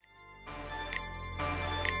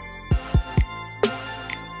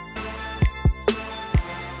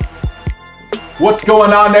What's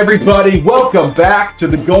going on, everybody? Welcome back to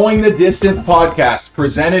the Going the Distance podcast,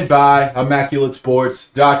 presented by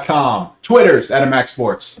ImmaculateSports.com. Twitter's at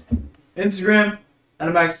ImmacSports. Instagram at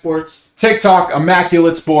ImmacSports. TikTok,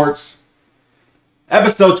 Immaculate Sports.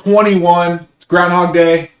 Episode 21. It's Groundhog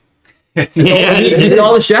Day. Yeah, he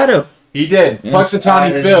saw the shadow. He did. Yeah.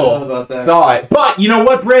 Punxsutawney Phil saw it. But you know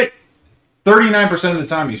what, Britt? 39% of the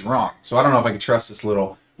time he's wrong. So I don't know if I can trust this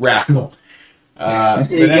little rascal.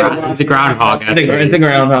 It's a groundhog. It's a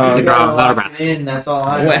groundhog. That's all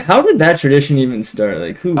I know. Wait, how did that tradition even start?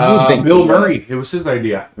 Like, who thinks Bill Murray. It was his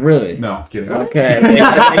idea. Really? No, kidding. Okay.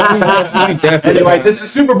 Anyways, it's a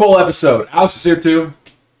Super Bowl episode. Alex is here too.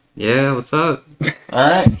 Yeah, what's up? All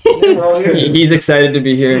right. He's excited to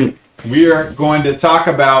be here. We are going to talk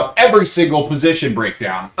about every single position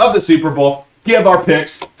breakdown of the Super Bowl, give our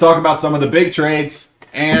picks, talk about some of the big trades,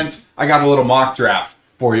 and I got a little mock draft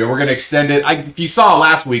for you. We're going to extend it. If you saw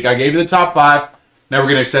last week, I gave you the top 5. Now we're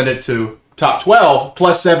going to extend it to top 12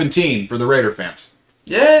 plus 17 for the Raider fans.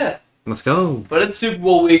 Yeah. Let's go. But it's Super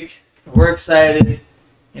Bowl week. We're excited.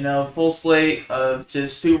 You know, full slate of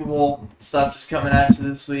just Super Bowl stuff just coming at you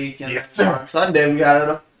this week. And Yes, sir. on Sunday, we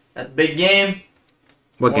got a big game.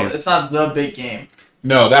 What game? It's not the big game.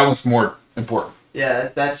 No, that one's more important. Yeah,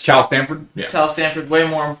 that's Cal Stanford? Yeah. Cal Stanford, way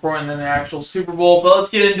more important than the actual Super Bowl. But let's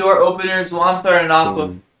get into our openers. Well, I'm starting off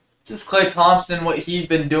with just Klay Thompson, what he's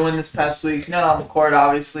been doing this past week. Not on the court,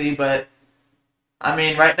 obviously, but I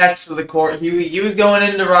mean, right next to the court. He was going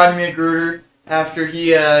into Rodney McGruder after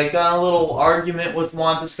he got a little argument with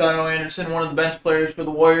Skylar Anderson, one of the bench players for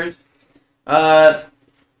the Warriors. Klay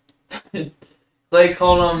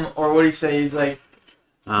called him, or what did he say? He's like,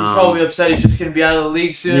 he's probably upset he's just going to be out of the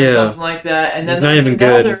league soon or something like that. And then He's not even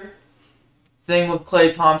good. Thing with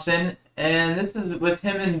Klay Thompson, and this is with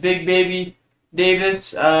him and Big Baby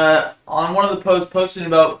Davis on one of the posts posting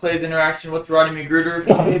about Klay's interaction with Rodney McGruder.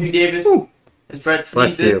 Big Baby Davis, as Brett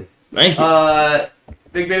Bless sneezed you. Thank you.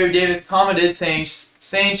 Big Baby Davis commented saying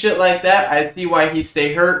shit like that, I see why he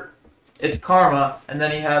stay hurt. It's karma. And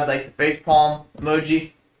then he had like the face palm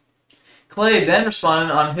emoji. Klay then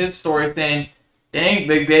responded on his story saying, "Dang,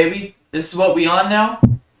 Big Baby, this is what we on now?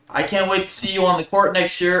 I can't wait to see you on the court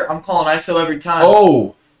next year. I'm calling ISO every time.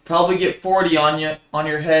 Oh! Probably get 40 on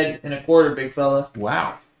your head in a quarter, big fella."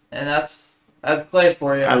 Wow. And that's Klay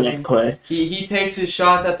for you. I love Klay. He takes his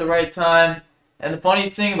shots at the right time. And the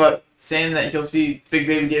funniest thing about saying that he'll see Big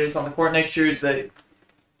Baby Davis on the court next year is that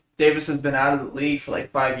Davis has been out of the league for like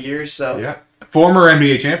 5 years. So Yeah. Former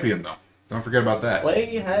NBA champion, though. Don't forget about that.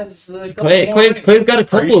 Klay has Clay's got a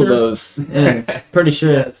couple of those. Yeah, pretty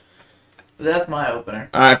sure. Yes. But that's my opener.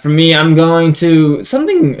 All right, for me, I'm going to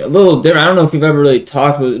something a little different. I don't know if we've ever really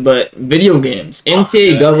talked about it, but video games.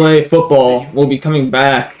 NCAA football will be coming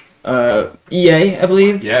back. EA, I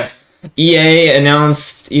believe. Yes. EA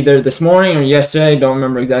announced either this morning or yesterday, don't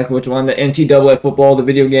remember exactly which one, that NCAA football, the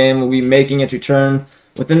video game, will be making its return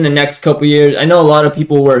within the next couple years. I know a lot of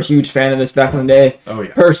people were a huge fan of this back in the day. Oh,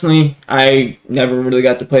 yeah. Personally, I never really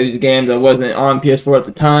got to play these games. I wasn't on PS4 at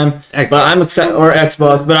the time. Xbox. But I'm excited, or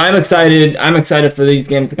Xbox, but I'm excited. I'm excited for these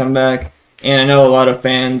games to come back. And I know a lot of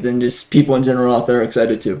fans and just people in general out there are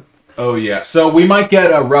excited too. Oh, yeah. So we might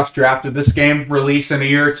get a rough draft of this game released in a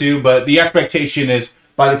year or two, but the expectation is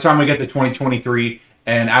by the time we get to 2023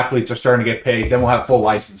 and athletes are starting to get paid, then we'll have full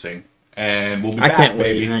licensing. And we'll be back, can't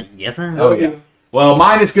wait. baby. Yes, sir. Oh, yeah. Well,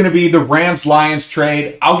 mine is going to be the Rams-Lions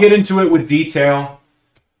trade. I'll get into it with detail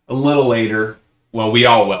a little later. Well, we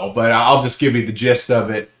all will, but I'll just give you the gist of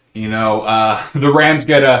it. You know, the Rams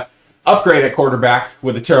get a upgrade at quarterback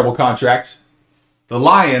with a terrible contract. The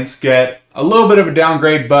Lions get a little bit of a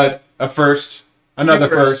downgrade, but a first, another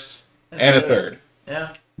first, and a third.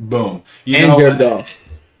 Yeah. Boom. And Jared Goff.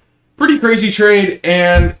 Pretty crazy trade,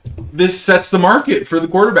 and this sets the market for the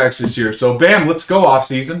quarterbacks this year. So, bam, let's go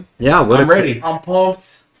offseason. Yeah, I'm ready. I'm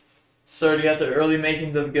pumped. So you got the early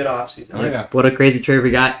makings of a good offseason. Oh, yeah. What a crazy trade we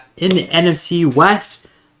got in the NFC West.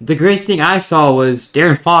 The greatest thing I saw was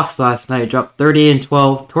Darren Fox last night dropped 38 and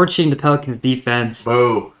 12, torching the Pelicans defense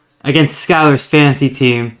Boo. against Skylar's fantasy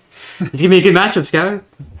team. It's gonna be a good matchup, Skylar.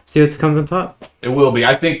 See what comes on top. It will be.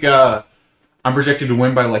 I think I'm projected to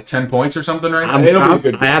win by like 10 points or something right now. I'm- It'll be a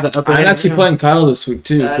good I have it up. I'm actually playing Kyle this week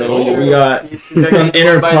too, so Yeah. we got some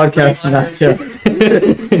inner podcast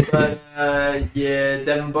matchup. But yeah,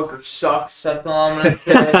 Devin Booker sucks. That's all I'm gonna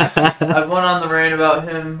say. I've went on the rant about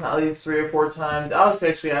him at least 3 or 4 times. Alex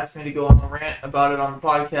actually asked me to go on the rant about it on the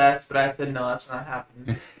podcast, but I said no, that's not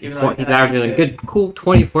happening. Even though I He's can averaging a actually good, cool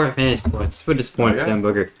 24 fantasy points. What a disappointment Oh, for yeah. Dan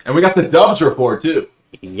Booker. And we got the Dubs report, too.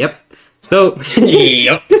 Yep. So,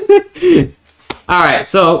 Yep. all right.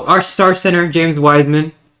 So our star center, James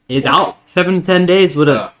Wiseman, is out 7 to 10 days with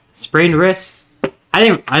a sprained wrist. I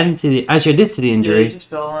didn't see the. Actually, I did see the Yeah, injury. he just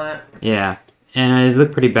fell on it. Yeah, and it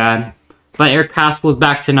looked pretty bad. But Eric Pascal's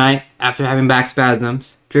back tonight after having back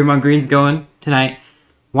spasms. Draymond Green's going tonight.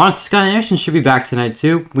 Scott Anderson should be back tonight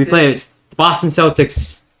too. We play the Boston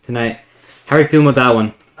Celtics tonight. How are you feeling with that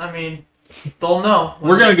one? I mean, they'll know.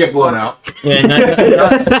 We're gonna get blown out. Yeah,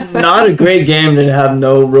 not a great game to have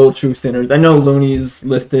no real true centers. I know Looney's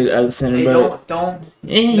listed as a center, Hey, but don't.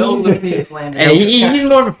 No Looney's landing. hey, he's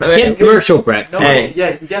more of a He has commercial, Brett. No, Hey.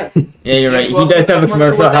 yeah, he does. Yeah, you're right. He Well, does have a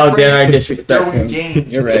commercial. How dare I disrespect Derwin him? James.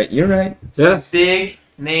 You're right. You're right. Yeah. Big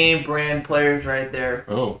name brand players right there.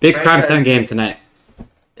 Oh, Big Right prime there. time game tonight.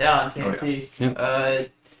 Yeah, on TNT. Yep.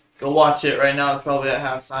 Go watch it right now. It's probably at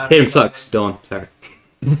halftime. Tatum sucks, Dylan. Sorry.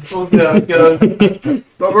 We'll see how it goes.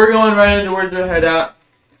 But we're going right into where they're head out.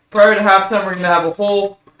 Prior to halftime, we're going to have a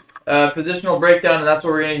whole positional breakdown, and that's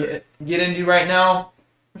what we're going to get into right now.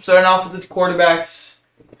 We're starting off with its quarterbacks.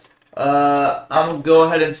 I'm going to go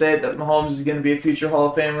ahead and say that Mahomes is going to be a future Hall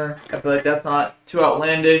of Famer. I feel like that's not too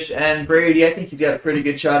outlandish. And Brady, I think he's got a pretty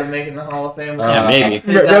good shot of making the Hall of Fame. Yeah, maybe.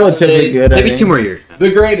 Relatively good. I Maybe think. 2 more years.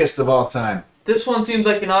 the greatest of all time. This one seems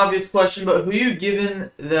like an obvious question, but who you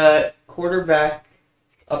giving the quarterback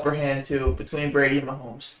upper hand to between Brady and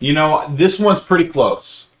Mahomes? You know, this one's pretty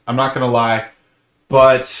close. I'm not going to lie.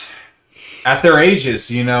 But at their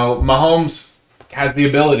ages, you know, Mahomes has the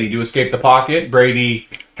ability to escape the pocket. Brady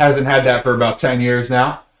hasn't had that for about 10 years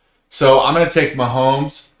now. So I'm going to take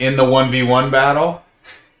Mahomes in the 1v1 battle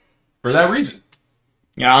for that reason.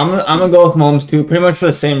 Yeah, I'm gonna go with Mahomes too. Pretty much for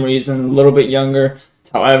the same reason. A little bit younger.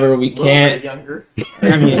 However, we A little can't. bit younger.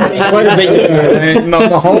 I mean, quite a bit younger. I mean,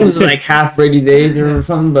 Mahomes is like half Brady's age or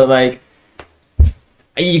something, but like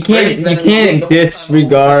you Brady's been in the league the whole time,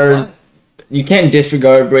 disregard. You can't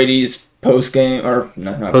disregard Brady's post game or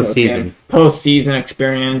not postseason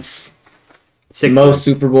experience. Most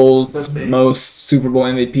Super Bowls, most Super Bowl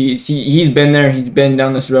MVPs. He's been there. He's been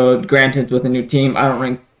down this road. Granted, with a new team, I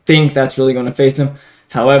don't think that's really going to face him.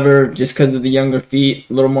 However, just because of the younger feet,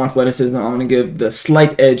 a little more athleticism, I'm going to give the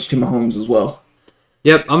slight edge to Mahomes as well.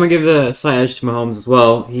 Yep, I'm going to give the slight edge to Mahomes as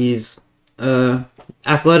well. He's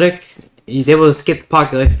athletic. He's able to skip the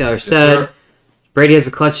pocket, like Skylar said. sir. Brady has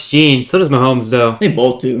a clutch gene. So does Mahomes, though. They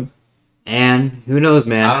both do. And who knows, I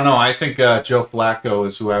man? don't know. I think Joe Flacco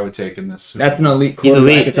is who I would take in this. That's an elite He's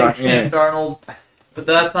elite. quarterback. Take Sam Darnold, but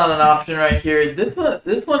that's not an option right here. This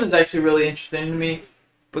one is actually really interesting to me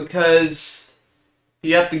because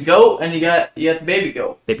you got the goat and you got the baby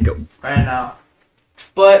goat Baby go. right now.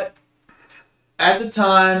 But at the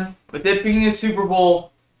time, with it being a Super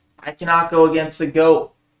Bowl, I cannot go against the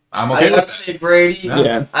GOAT. I'm I okay gotta with that. say Brady.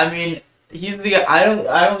 Yeah. I mean, he's the guy.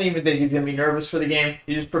 I don't even think he's gonna be nervous for the game.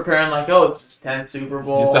 He's just preparing like, oh, it's his 10th Super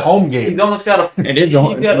Bowl. It's the home He's game. almost got a. It is He's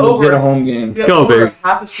got a over home game. He's got Go, over baby.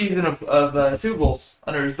 half a season of Super Bowls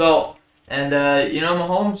under his belt, and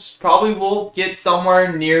Mahomes probably will get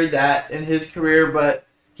somewhere near that in his career, but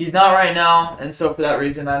he's not right now, and so for that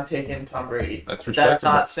reason, I'm taking Tom Brady. That's respectable. That's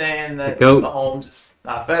not saying that The GOAT. Mahomes is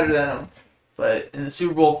not better than him, but in the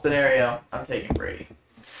Super Bowl scenario, I'm taking Brady.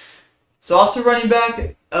 So off to running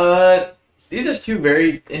back. These are two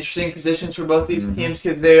very interesting positions for both these teams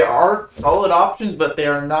because they are solid options, but they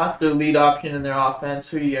are not their lead option in their offense.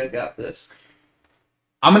 Who do you guys got for this?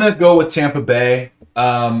 I'm going to go with Tampa Bay.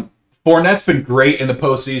 Fournette's been great in the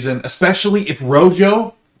postseason, especially if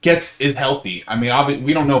Rojo is healthy. I mean, obviously,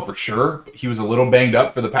 we don't know for sure, but he was a little banged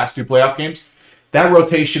up for the past 2 playoff games. That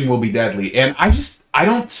rotation will be deadly. And I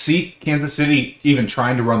don't see Kansas City even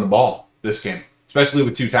trying to run the ball this game, especially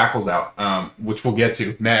with 2 tackles out, which we'll get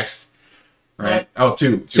to next. Right? Oh,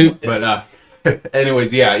 two. But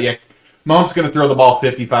anyways, yeah. Mahomes going to throw the ball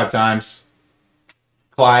 55 times.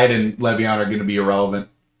 Clyde and Le'Veon are going to be irrelevant.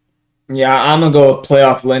 Yeah, I'm going to go with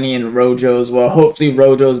playoff Lenny and Rojo as well. Hopefully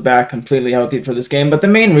Rojo's back completely healthy for this game. But the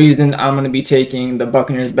main reason I'm going to be taking the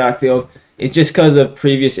Buccaneers backfield is just because of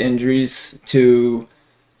previous injuries to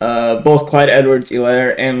both Clyde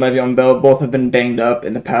Edwards-Helaire and Le'Veon Bell. Both have been banged up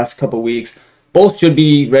in the past couple weeks. Both should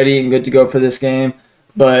be ready and good to go for this game.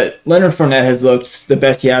 But Leonard Fournette has looked the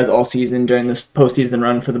best he has all season during this postseason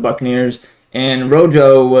run for the Buccaneers. And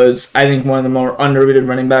Rojo was, I think, one of the more underrated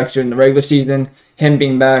running backs during the regular season. Him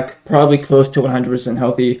being back, probably close to 100%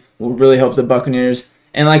 healthy, will really help the Buccaneers.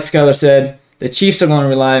 And like Skylar said, the Chiefs are going to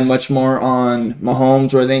rely much more on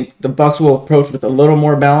Mahomes, where I think the Bucs will approach with a little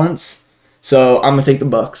more balance. So I'm going to take the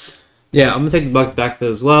Bucs. Yeah, I'm going to take the Bucs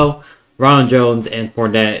backfield as well. Ronald Jones and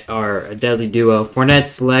Fournette are a deadly duo.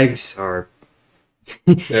 Fournette's legs are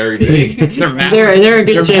Very big. they're in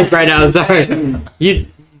good shape right now. Sorry,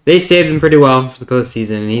 they saved him pretty well for the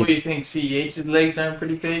postseason. And What do he's you think? CEH's legs aren't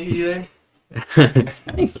pretty big either.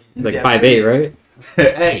 he's like Yeah. 5'8", right?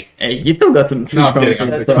 Hey, Hey, you still got some No, I'm kidding. promises. I'm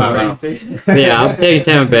That's Wow. pretty big. But yeah, I'm taking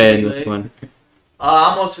Tampa Bay in this one.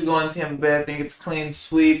 I'm also going Tampa Bay. I think it's a clean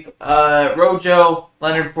sweep. Rojo,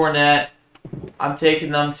 Leonard Fournette. I'm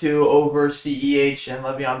taking them two over CEH and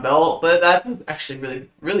Le'Veon Bell, but that's actually really,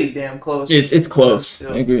 really damn close. It's close. Too.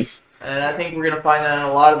 I agree. And I think we're gonna find that in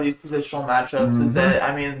a lot of these positional matchups. Is that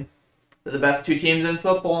they're the best two teams in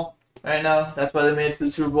football right now. That's why they made it to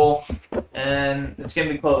the Super Bowl, and it's gonna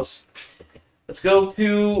be close. Let's go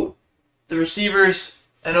to the receivers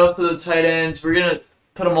and also the tight ends. We're gonna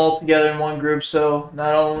put them all together in one group. So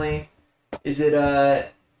not only is it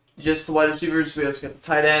just the wide receivers, we also got the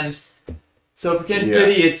tight ends. So for Kansas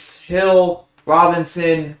City, it's Hill,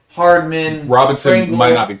 Robinson, Hardman. Robinson Pringle.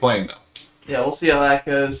 might not be playing though. Yeah, we'll see how that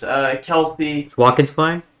goes. Kelsey. Is Watkins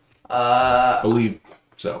playing? I believe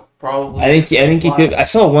so. Probably. I think he could. I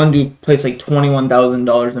saw one dude place like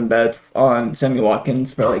 $21,000 in bets on Sammy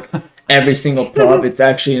Watkins for like every single prop. It's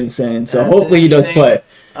actually insane. So hopefully he does play.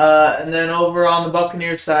 And then over on the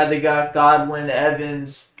Buccaneers side, they got Godwin,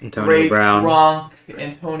 Evans, Antonio Brown. Gronk,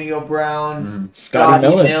 Antonio Brown, Scotty Scotty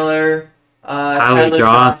Miller. Miller, Tyler Tyler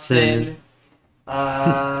Johnson.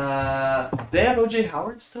 They have OJ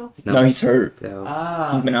Howard still? No, he's hurt. So.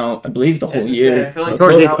 He's been out, I believe, the whole Yes, year. I feel like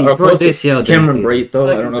Towards he's the- out- Or towards the close to ACL, Cameron didn't Brate, I though. feel I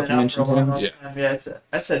like don't know he's if been you out for a mentioned long him. time. Yeah,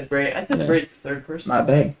 I said Brate. I said Yeah. Brate the third person. My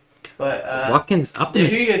bad. But Watkins up who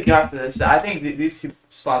in you guys got for this? I think these two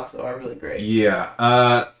spots though are really great.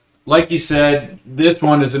 Yeah. Like you said, this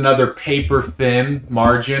one is another paper thin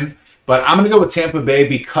margin, but I'm gonna go with Tampa Bay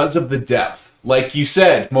because of the depth. Like you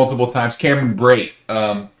said multiple times, Cameron Brate.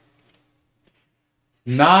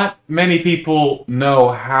 Not many people know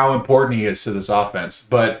how important he is to this offense,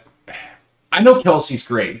 but I know Kelsey's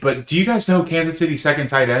great. But do you guys know who Kansas City's second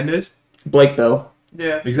tight end is? Blake Bell.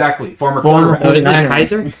 Yeah. Exactly, former Former- quarterback. Oh, isn't that 49ers.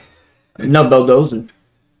 Kaiser? No, Beldozen.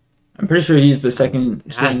 I'm pretty sure he's the second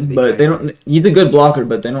It has to string, be but they Kaiser. don't. He's a good blocker,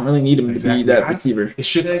 but they don't really need him to Exactly. be that receiver. It's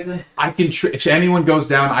just Exactly. I can if anyone goes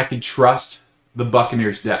down, I can trust the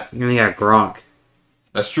Buccaneers' depth. And then you got Gronk.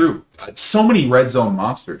 That's true. So many red zone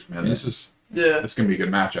monsters, man. This is Yeah. gonna be a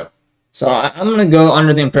good matchup. So I'm gonna go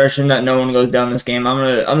under the impression that no one goes down this game. I'm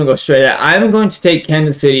gonna go straight at. I'm going to take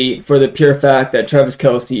Kansas City for the pure fact that Travis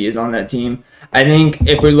Kelce is on that team. I think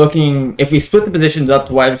if we split the positions up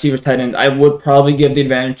to wide receivers, tight ends, I would probably give the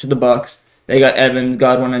advantage to the Bucks. They got Evans,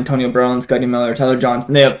 Godwin, Antonio Brown, Scotty Miller, Tyler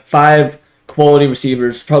Johnson. They have 5 quality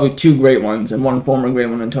receivers, probably 2 great ones, and 1 former great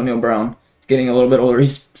one, Antonio Brown. He's getting a little bit older.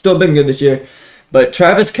 He's still been good this year. But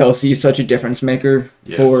Travis Kelce is such a difference maker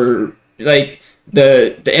for, like,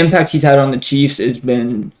 the impact he's had on the Chiefs has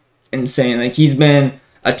been insane. Like, he's been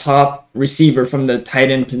a top receiver from the tight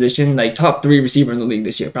end position, like, top 3 receiver in the league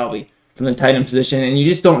this year, probably, from the tight end position. And you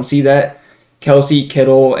just don't see that. Kelce,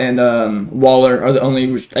 Kittle, and Waller are the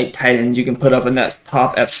only like tight ends you can put up in that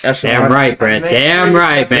top echelon. Damn right, Brent. Damn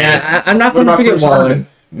right, man. Yeah, I'm not What going to about forget Chris Waller. Herndon?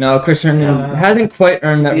 No, Chris Herndon hasn't quite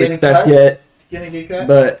earned that is he getting respect cut? yet. Getting a good cut?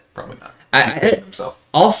 But Probably not. I Himself.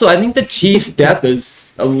 also I think the Chiefs' depth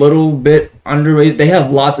is a little bit underrated. They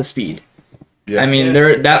have lots of speed. Yes. I mean,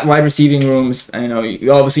 that wide receiving rooms. I know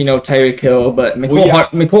you obviously know Tyreek Hill, but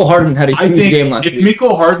Mecole Hardman had a I huge think game last if week.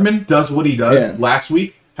 Mecole Hardman does what he does last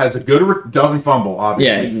week, has a good doesn't fumble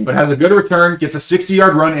obviously, Yeah. but has a good return, gets a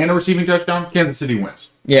 60-yard run and a receiving touchdown, Kansas City wins.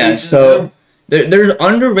 Yeah, so there's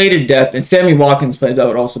underrated depth, and Sammy Watkins plays that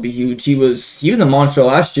would also be huge. He was a monster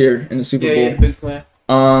last year in the Super Yeah, Bowl. he had a big play.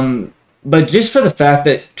 But just for the fact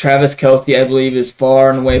that Travis Kelce, I believe, is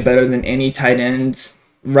far and away better than any tight end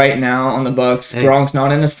right now on the Bucks. Hey. Gronk's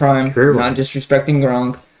not in his prime. True. Not disrespecting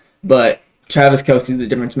Gronk, but Travis Kelce is the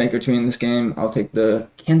difference maker between this game. I'll take the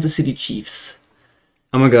Kansas City Chiefs.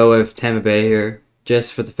 I'm going to go with Tampa Bay here,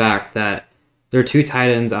 just for the fact that their 2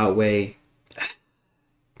 tight ends outweigh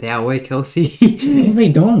Kelsey. No, they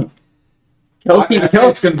don't. I think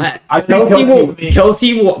it's gonna. I think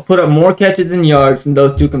Kelce will put up more catches and yards than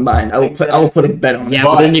those 2 combined. I will put a bet on it. Yeah,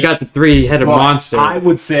 but then you got the 3-headed but monster. I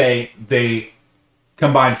would say they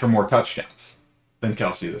combined for more touchdowns than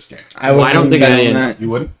Kelsey this game. I don't think bet I on am. that. You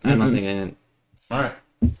wouldn't? I don't think I didn't. All right.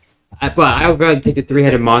 But I would rather take the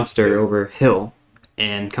 3-headed monster over Hill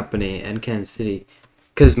and company and Kansas City.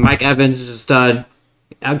 Because Mike Evans is a stud.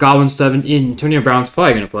 Godwin's stud. And Antonio Brown's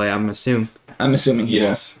probably going to play, I'm assuming. I'm assuming he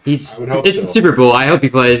Yes. It's I would hope the so. Super Bowl. I hope he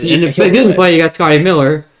plays. And if he doesn't play, you got Scotty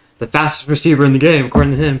Miller, the fastest receiver in the game,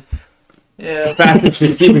 according to him. Yeah. fastest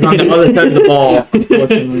receivers on the other side of the ball.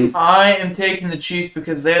 Unfortunately. I am taking the Chiefs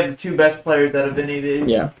because they have the 2 best players out of any of these.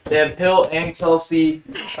 Yeah. They have Hill and Kelsey.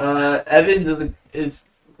 Evans is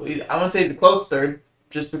I wouldn't say he's a close third.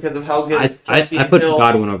 just because of how good I Kelsey and put Hill.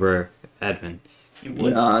 Godwin over Edmonds. You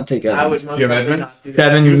would. No, I'll take I would Evans. most You have likely Edmonds? not do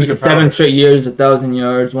that. He was a good Seven power. straight years, 1,000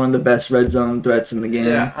 yards, one of the best red zone threats in the game.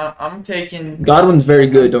 Yeah, I'm taking Godwin's very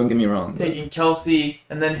good, don't get me wrong. but- taking Kelsey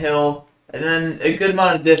and then Hill and then a good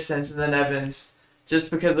amount of distance and then Evans,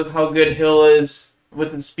 just because of how good Hill is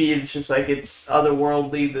with his speed. It's just like it's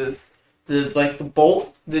otherworldly.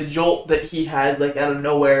 The jolt that he has like out of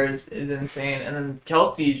nowhere is insane. And then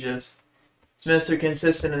Kelsey's just Mr.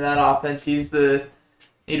 Consistent in that offense. He's the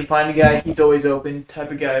need to find a guy. He's always open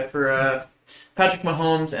type of guy for Patrick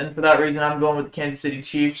Mahomes, and for that reason, I'm going with the Kansas City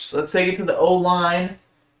Chiefs. Let's take it to the O-line.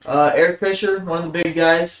 Eric Fisher, one of the big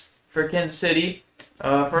guys for Kansas City.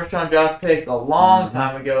 First round draft pick a long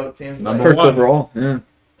time ago, it seems like. Number First one. overall, yeah.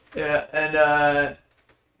 Yeah, and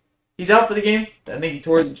he's out for the game. I think he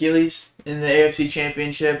tore his Achilles in the AFC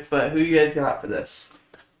Championship, but who you guys got for this?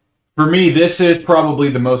 For me, this is probably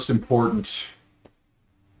the most important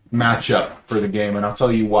matchup for the game, and I'll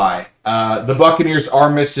tell you why. The Buccaneers are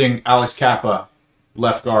missing Alex Kappa,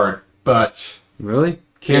 left guard, but Really?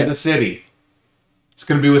 Kansas City is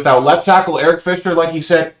going to be without left tackle Eric Fisher, like you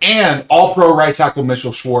said, and all-pro right tackle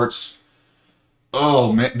Mitchell Schwartz.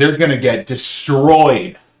 Oh, man, they're going to get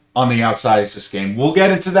destroyed on the outsides this game. We'll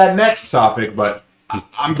get into that next topic, but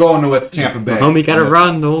I'm going with Tampa Bay. Homie got to on this.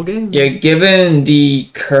 run the whole game. Yeah, given the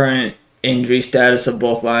current injury status of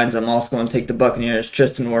both lines, I'm also going to take the Buccaneers.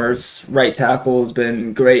 Tristan Wirfs, right tackle, has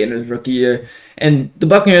been great in his rookie year. And the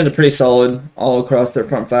Buccaneers are pretty solid all across their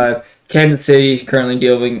front five. Kansas City is currently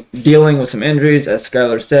dealing with some injuries, as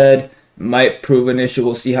Skylar said. Might prove an issue.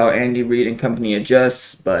 We'll see how Andy Reid and company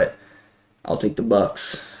adjusts, but I'll take the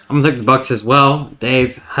Bucs. I'm gonna take the Bucks as well.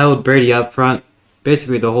 They've held Brady up front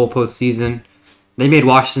basically the whole postseason. They made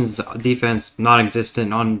Washington's defense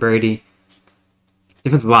non-existent on Brady.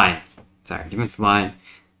 Defensive line.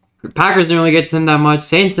 Packers didn't really get to him that much.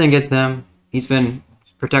 Saints didn't get to him. He's been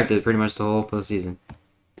protected pretty much the whole postseason.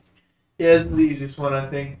 Yeah, it's the easiest one, I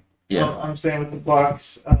think. Yeah. I'm staying with the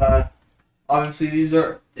Bucks. Obviously, these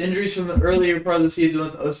are injuries from the earlier part of the season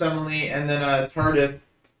with Osemele, and then Tardif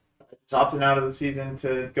just opting out of the season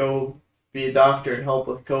to go be a doctor and help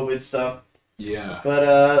with COVID stuff. Yeah.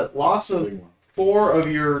 But loss of 4 of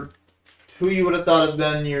your who you would have thought have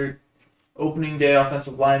been your opening day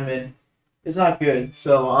offensive linemen is not good.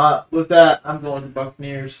 So with that, I'm going to the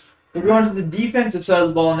Buccaneers. We're going to the defensive side of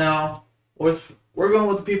the ball now. We're going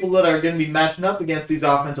with the people that are going to be matching up against these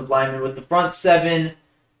offensive linemen with the front 7.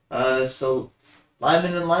 So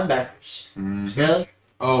linemen and linebackers. Skylar?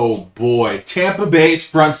 Oh, boy. Tampa Bay's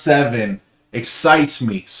front 7 excites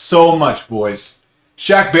me so much, boys.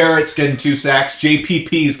 Shaq Barrett's getting 2 sacks.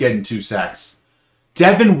 JPP's getting 2 sacks.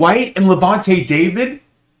 Devin White and Levante David?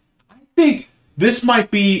 I think this might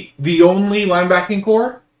be the only linebacking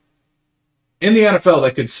core in the NFL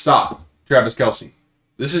that could stop Travis Kelce.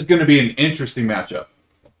 This is going to be an interesting matchup.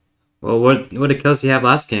 Well, what did Kelsey have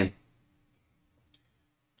last game?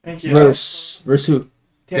 Thank you. Versus who?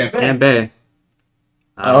 Tampa Bay. Tampa Bay.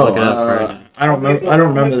 I'll look it up right now. I don't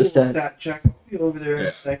remember the stat. Stat check. I'll be over there in Yeah.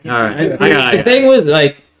 a second. All right. The thing was,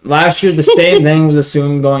 like, last year, the same thing was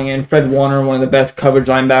assumed going in. Fred Warner, one of the best coverage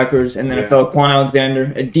linebackers in the NFL. Quan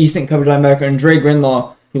Alexander, a decent coverage linebacker. And Dre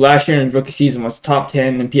Greenlaw, who last year in his rookie season was top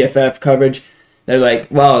 10 in PFF coverage. They're like,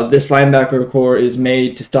 wow, this linebacker core is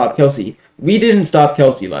made to stop Kelce. We didn't stop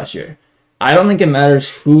Kelce last year. I don't think it matters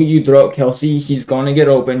who you throw at Kelce. He's going to get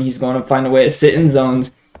open. He's going to find a way to sit in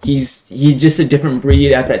zones. He's just a different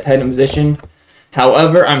breed at that tight end position.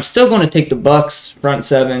 However, I'm still going to take the Bucs front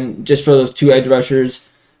 7 just for those 2 edge rushers.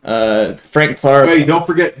 Frank Clark. Wait, don't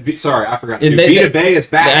forget. Sorry, I forgot. They- Vita Bay is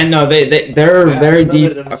back. I know they're Yeah, very love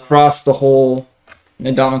deep it. across the whole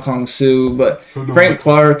Ndamukong Suh, but Frank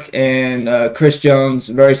Clark and Chris Jones,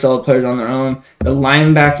 very solid players on their own. The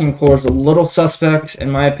linebacking core is a little suspect, in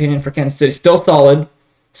my opinion, for Kansas City. Still solid,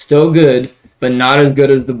 still good, but not as good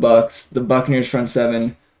as the Bucs. The Buccaneers front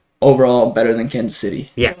 7, overall better than Kansas City.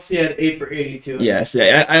 Yeah. Kelsey had 8 for 82. Yes,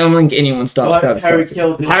 I don't think anyone stops But Travis Tyreek Kelce.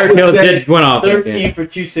 Hill did Tyreek Hill did went off. 13 for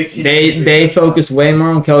 260. They focused way more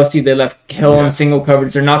on Kelce. They left Hill in single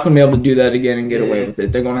coverage. They're not going to be able to do that again and get away with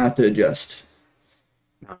it. They're going to have to adjust.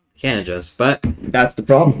 Can't adjust, but That's the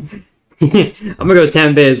problem. I'm gonna go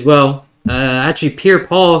Tampa Bay as well. Actually, Pierre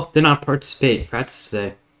Paul did not practice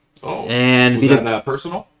today, Oh, and was that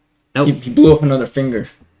personal? nope. He blew up another finger.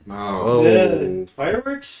 Oh. The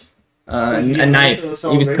fireworks? Was he A knife. into the He was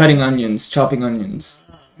celebration? cutting onions, chopping onions.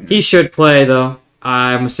 He should play though.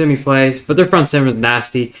 I'm assuming he plays, but their front 7 is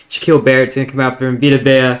nasty. Shaquille Barrett's gonna come after him. Vita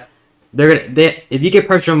Vea. If you get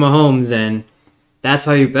pressure on Mahomes, then that's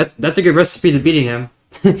how you. That's a good recipe to beating him.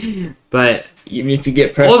 But even if you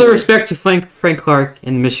get pressure. All the respect to Frank Clark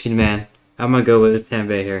and the Michigan man. I'm going to go with Tampa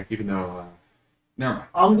Bay here. Even though, never mind.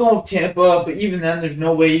 I'm going with Tampa, but even then, there's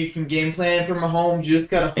no way you can game plan for Mahomes. You just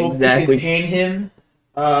gotta hope Exactly. to contain him,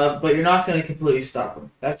 but you're not gonna completely stop him.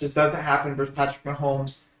 That just doesn't happen for Patrick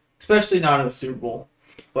Mahomes, especially not in the Super Bowl.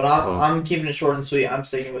 But I'm keeping it short and sweet. I'm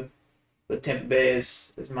sticking with Tampa Bay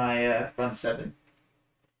as my front seven.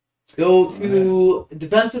 Let's go to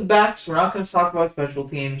defensive backs. We're not going to talk about special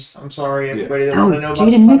teams. I'm sorry, everybody that want to know about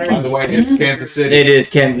the By punters. the way, it's Kansas City. It is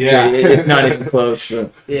Kansas Yeah. City. It's not even close.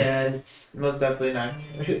 But Yeah, it's most definitely not.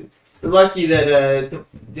 We're lucky that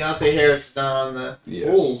Deontay Harris is not on the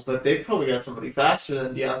Yes. but they probably got somebody faster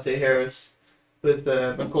than Deontay Harris with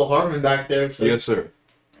McCole Hardman back there. So Yes, sir.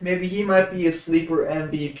 maybe he might be a sleeper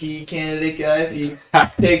MVP candidate guy if he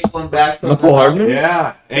takes one back from McCole Hardman?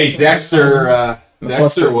 Yeah. Hey, Dexter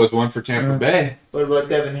was one for Tampa Bay. What about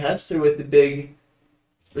Devin Hester with the big?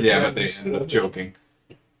 Yeah, but they ended up choking.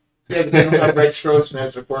 Yeah, but they don't have Reg Grossman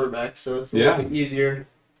as their quarterback, so it's a Yeah. little bit easier.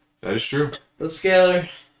 That is true. But Skylar,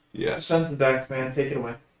 Yes. defensive backs, man, take it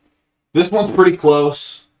away. This one's pretty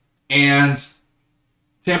close, and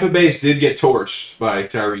Tampa Bay's did get torched by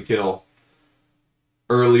Tyreek Hill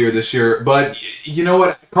earlier this year. But you know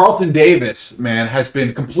what? Carlton Davis, man, has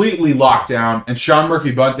been completely locked down, and Sean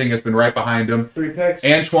Murphy-Bunting has been right behind him. 3 picks.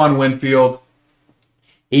 Antoine Winfield,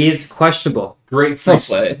 He's questionable. great free they'll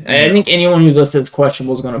play. I think anyone who's listed as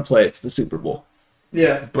questionable is going to play. It's the Super Bowl.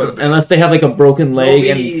 Yeah, But Unless they have like a broken leg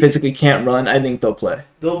They'll be- and physically can't run, I think they'll play.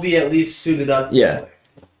 they'll be at least suited up. to Yeah. play.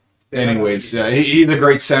 anyways, he's a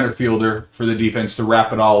great center fielder for the defense to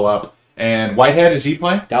wrap it all up. And Whitehead, is he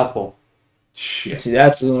playing? Doubtful. Shit. See,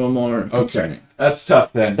 that's a little more Okay. concerning. That's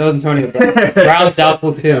tough then. So is Antonio Brown. Brown's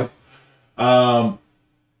doubtful too.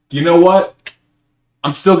 You know what?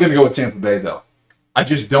 I'm still going to go with Tampa Bay, though. I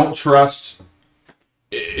just don't trust.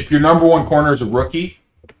 If your number one corner is a rookie,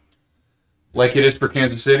 like it is for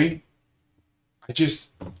Kansas City,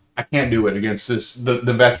 I can't do it against the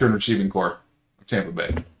veteran receiving corps of Tampa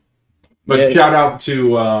Bay. But Yeah. shout out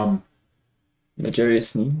to Najarius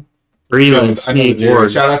Sneed. Breland, I know Snead, Jared.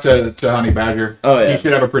 Ward. Shout out to Honey Badger. Oh, yeah. He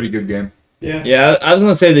should have a pretty good game. Yeah. Yeah, I was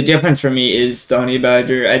going to say the difference for me is Donnie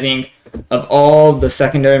Badger. I think of all the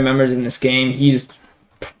secondary members in this game, he's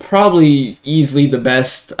probably easily the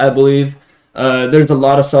best, I believe. There's a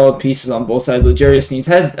lot of solid pieces on both sides. Najarius Sneed's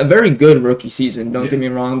had a very good rookie season, don't get me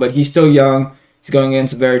wrong, but he's still young. He's going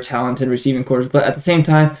against a very talented receiving corps. But at the same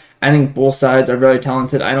time, I think both sides are very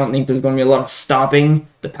talented. I don't think there's going to be a lot of stopping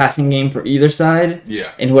the passing game for either side. Yeah.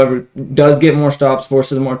 And whoever does get more stops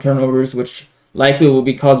forces more turnovers, which likely will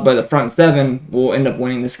be caused by the front seven, will end up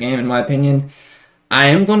winning this game, in my opinion. I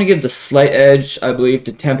am going to give the slight edge, I believe,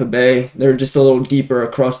 to Tampa Bay. They're just a little deeper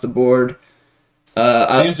across the board.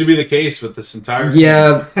 Seems to be the case with this entire game.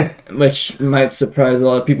 Yeah, which might surprise a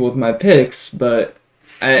lot of people with my picks, but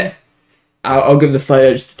I'll give the slight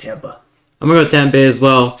edge to Tampa. I'm gonna go Tampa Bay as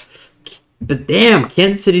well. But damn,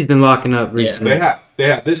 Kansas City's been locking up recently. They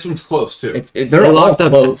have. This one's close, too. They're all locked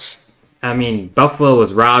up. close. I mean, Buffalo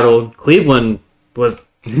was rattled. Cleveland was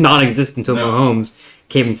non-existent until No. Mahomes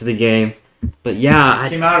came into the game. But yeah,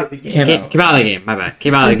 Came out of the game. Came Came out of the game. My bad.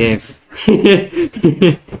 Came out of the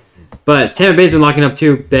game. But Tampa Bay's been locking up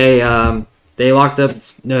too. They locked up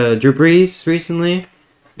Drew Brees recently.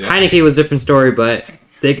 Yeah. Heineke was a different story, but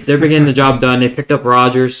they're getting the job done. They picked up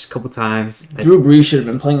Rodgers a couple times. Drew Brees should have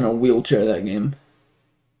been playing in a wheelchair that game.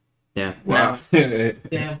 Yeah. Wow.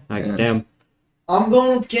 Damn. Damn. I'm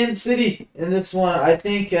going with Kansas City in this one. I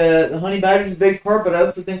think the Honey Badger is a big part, but I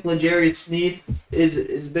also think L'Jarius Sneed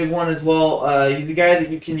is a big one as well. He's a guy that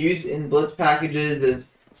you can use in blitz packages,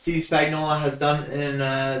 as Steve Spagnuolo has done in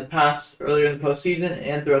the past, earlier in the postseason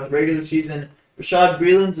and throughout the regular season. Rashad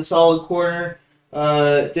Breeland's a solid corner.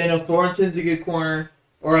 Daniel Thornton's a good corner,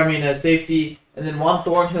 safety. And then Juan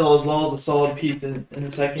Thornhill as well is a solid piece in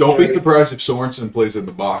the secondary. Don't be surprised if Sorensen plays in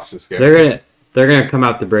the box this game. They're gonna come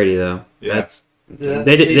after Brady though. Yeah.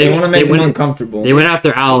 They want to make him went- uncomfortable. They went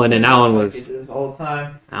after Allen, and Allen was all the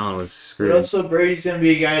time. But But also, Brady's going to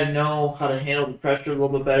be a guy to know how to handle the pressure a little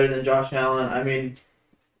bit better than Josh Allen. I mean,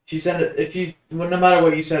 no matter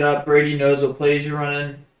what you set up, Brady knows what plays you're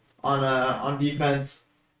running on defense,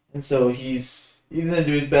 and so he's going to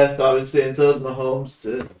do his best, obviously, and so is Mahomes,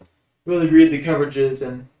 to really read the coverages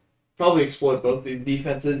and probably exploit both these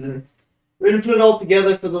defenses. And we're going to put it all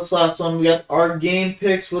together for this last one. We got our game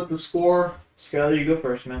picks with the score. Skylar, you go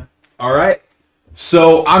first, man. All right.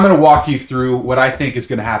 So I'm going to walk you through what I think is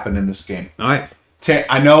going to happen in this game. all right.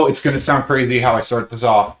 I know it's going to sound crazy how I start this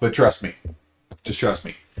off, but trust me. Just trust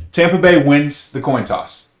me. Tampa Bay wins the coin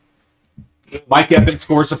toss. Mike Evans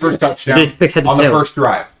scores the first touchdown Just pick head to on the tail. first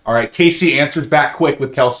drive. All right, KC answers back quick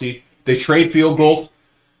with Kelsey. They trade field goals.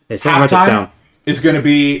 They still write it down. Halftime is going to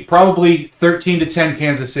be probably 13-10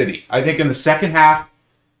 Kansas City. I think in the second half,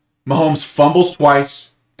 Mahomes fumbles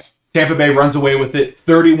twice. Tampa Bay runs away with it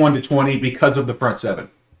 31-20 because of the front seven.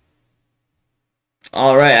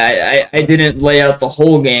 All right, I didn't lay out the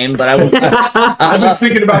whole game, but I've been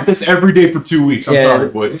thinking about this every day for 2 weeks. I'm sorry,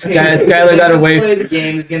 boys. Skylar got away. Play the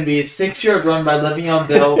game is going to be a 6-yard run by Le'Veon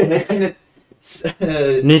Bell, making it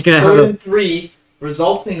And he's gonna have 3rd a and 3,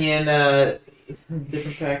 resulting in a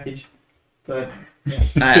different package. But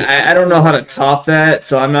I don't know how to top that,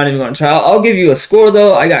 so I'm not even going to try. I'll give you a score,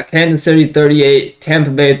 though. I got Kansas City 38, Tampa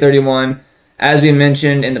Bay 31. As we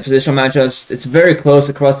mentioned in the positional matchups, it's very close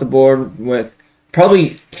across the board, with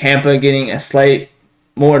probably Tampa getting a slight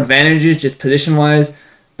more advantages just position-wise.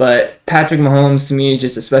 But Patrick Mahomes, to me, is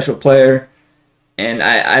just a special player. And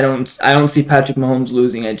I don't see Patrick Mahomes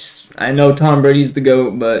losing. I know Tom Brady's the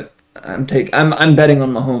GOAT, but I'm betting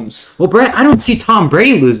on Mahomes. Well, Brett, I don't see Tom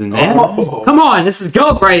Brady losing, man. Oh. Come on, this is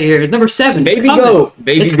GOAT right here. Number 7. Baby it's coming. GOAT.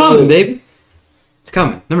 Baby it's coming, GOAT. baby. It's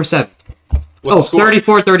coming. Number 7. What's the score?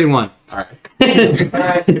 34-31. All right.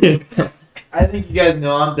 Alright. I think you guys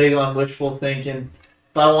know I'm big on wishful thinking.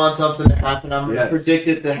 If I want something to happen, I'm going to predict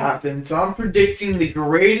it to happen. So I'm predicting the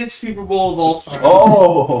greatest Super Bowl of all time.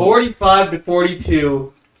 Oh.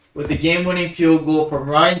 45-42 with a game-winning field goal from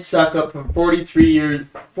Ryan Suckup from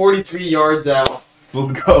 43 yards out.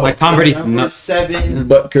 Let's go. Like Tom Brady's Number nuts. 7.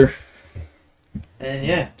 Butker. And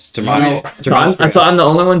yeah. So I'm the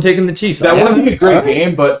only one taking the Chiefs. That would be a great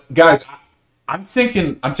game, but guys, I'm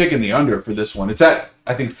taking the under for this one. It's at,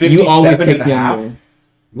 I think, 57 You always take and a the half. under.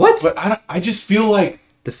 What? But I just feel like,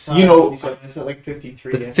 It's you know, it's at like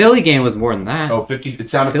 53. The Yeah. Philly game was more than that. 50. It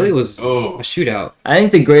sounded Philly was a Oh, shootout. I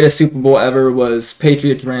think the greatest Super Bowl ever was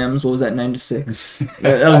Patriots-Rams. What was that, 9-6?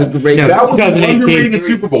 That was a great Yeah, game. that was an 2018. underrated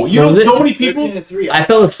Super Bowl. You Was know, it? so many people. 13-3. I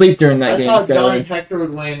fell asleep during that I game. thought Johnny Skylar. Hecker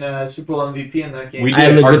would win Super Bowl MVP in that game. We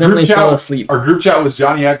I did. Our legitimately group fell chat. asleep. Our group chat was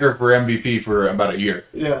Johnny Hecker for MVP for about a year.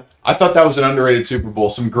 Yeah. I thought that was an underrated Super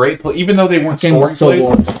Bowl. Some great play, even though they weren't Game scoring was so plays,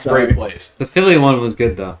 boring. but Sorry. great plays. The Philly one was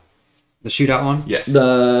good, though. The shootout one? Yes.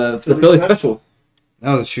 The Philly special.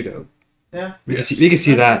 That was a shootout. Yeah. You can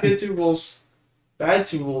see that. Good Super Bowls. Bad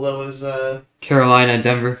Super Bowl that was Carolina and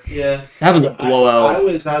Denver. yeah. That was a blowout. I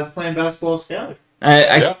was playing basketball with Skylar.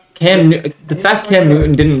 The fact Cam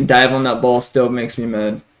Newton didn't dive on that ball still makes me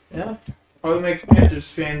mad. Yeah. Probably makes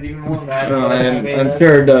Panthers fans even more mad. but, I mean, I'm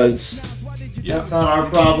sure it does. that's not our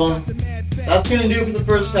problem. That's gonna do it for the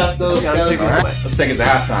first half though. Gotta take Skylar. us away. Let's take it to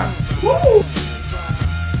halftime. Woo!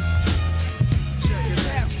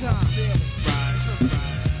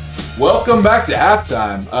 Welcome back to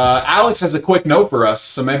halftime. Alex has a quick note for us.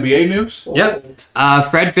 Some NBA news. Yep.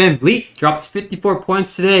 Fred VanVleet dropped 54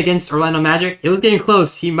 points today against Orlando Magic. It was getting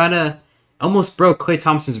close. He might have almost broke Klay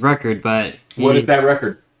Thompson's record, but What is that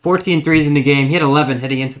record? 14 threes in the game. He had 11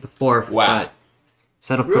 heading into the fourth. Wow. But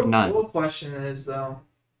settled for none. Real question is though,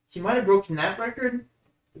 he might have broken that record.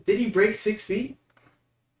 But did he break 6 feet?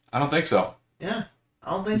 I don't think so. Yeah, I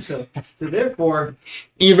don't think so. So therefore,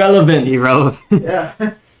 Irrelevant. Irrelevant. yeah.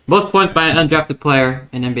 Most points by an undrafted player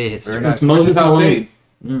in NBA history. Very nice. It's Moses Malone.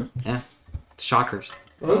 Malone. Shockers.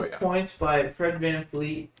 Most Oh, yeah. points by Fred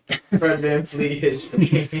VanVleet. Fred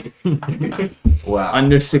VanVleet. Wow.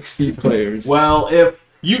 Under 6 feet players. Well, if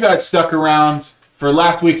you guys stuck around for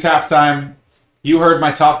last week's halftime, you heard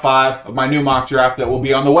my top 5 of my new mock draft that will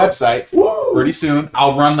be on the website pretty soon.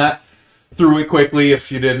 I'll run that through it quickly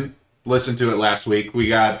if you didn't listen to it last week. We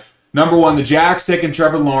got number 1, the Jags taking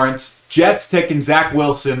Trevor Lawrence. Jets taking Zach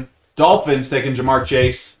Wilson. Dolphins taking Jamar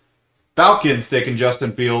Chase. Falcons taking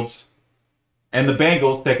Justin Fields. And the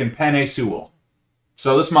Bengals taking Penei Sewell.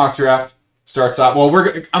 So this mock draft starts off. Well,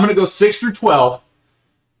 I'm going to go 6 through 12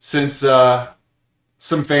 since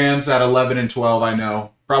some fans at 11 and 12, I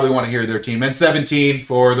know, probably want to hear their team. And 17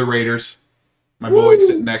 for the Raiders. My boy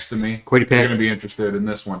sitting next to me. Quiddy You're Pay. going to be interested in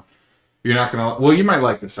this one. You're not going to... Well, you might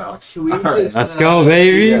like this, Alex. Should we All right. listen Let's to go, that?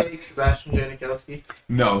 baby. Fake Sebastian Janikowski.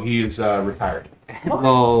 No, he is retired.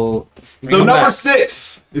 Well, So come number back.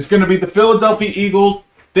 6 is going to be the Philadelphia Eagles.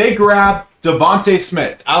 They grab Devontae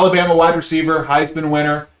Smith, Alabama wide receiver, Heisman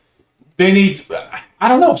winner. They need... I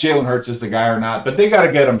don't know if Jalen Hurts is the guy or not, but they got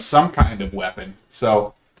to get him some kind of weapon.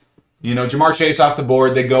 So, you know, Jamar Chase off the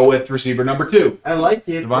board. They go with receiver number 2, I like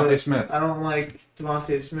it. Devontae but Smith. I don't like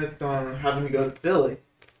Devontae Smith having to go to Philly.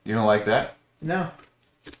 You don't like that? No.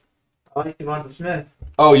 I like Devontae Smith.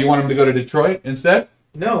 Oh, you want him to go to Detroit instead?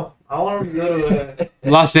 No. I want him to go to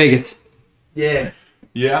Las Vegas. yeah.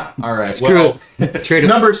 Yeah? All right. Screw it. Trade him.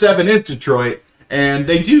 Number 7 is Detroit, and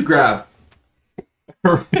they do grab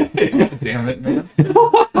Damn it, man.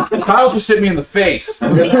 Kyle just hit me in the face.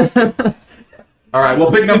 All right,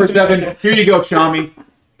 well, pick number 7. Here you go, Shami.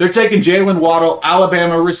 They're taking Jalen Waddle,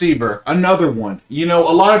 Alabama receiver. Another one. You know,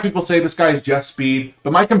 a lot of people say this guy is just speed,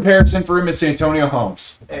 but my comparison for him is Santonio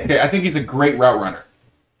Holmes. Okay, I think he's a great route runner.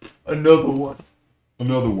 Another one.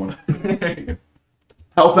 Another one.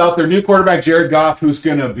 Help out their new quarterback, Jared Goff, who's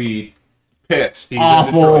going to be pissed. He's in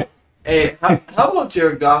Detroit. Hey, how about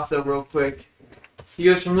Jared Goff, though, real quick? He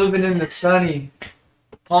goes from living in the sunny,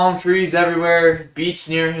 palm trees everywhere, beach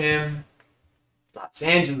near him, Los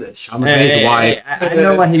Angeles. I'm his wife. I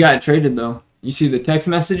know why he got traded though. You see the text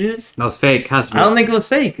messages? That was fake. Has to be. I don't think it was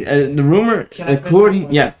fake. The rumor, Can I according,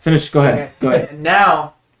 finish? yeah, finish. Go ahead. Go ahead. And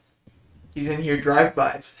now, he's in here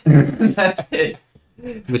drive-bys. That's it.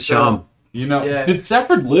 With Sham. You know, Yeah. did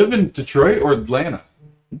Stafford live in Detroit or Atlanta?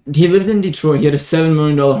 He lived in Detroit. He had a $7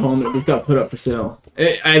 million home that just got put up for sale.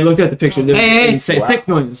 I looked at the picture. Hey. $6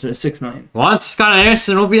 million instead of $6 million. Juan Scott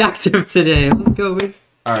Anderson will be active today. Let's go, baby.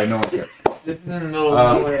 All right, no one cares. This is in the middle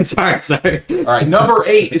of nowhere. Sorry. All right, number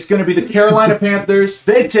 8 is going to be the Carolina Panthers.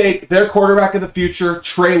 They take their quarterback of the future,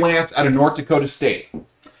 Trey Lance, out of North Dakota State.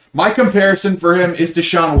 My comparison for him is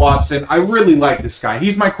Deshaun Watson. I really like this guy.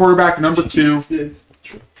 He's my quarterback number 2.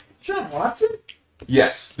 Sean Watson?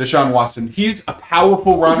 Yes, Deshaun Watson. He's a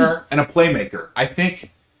powerful runner and a playmaker. I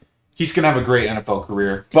think he's going to have a great NFL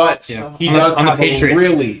career, but Yeah. he On the- does on the have a Patriots.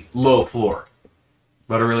 really low floor,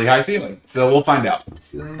 but a really high ceiling. So we'll find out.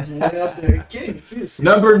 Ceiling's way up there. You can't even see the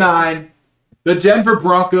ceiling. Number 9, the Denver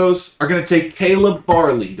Broncos are going to take Caleb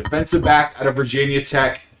Farley, defensive back out of Virginia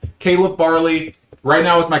Tech. Caleb Farley right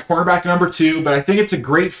now is my cornerback number 2, but I think it's a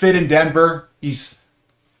great fit in Denver. He's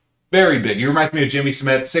very big. He reminds me of Jimmy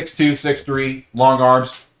Smith, 6'2", 6'3", long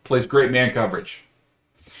arms, plays great man coverage.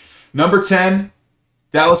 Number 10,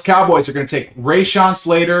 Dallas Cowboys are going to take Rashawn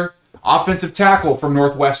Slater, offensive tackle from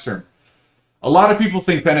Northwestern. A lot of people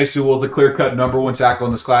think Penei Sewell is the clear-cut number 1 tackle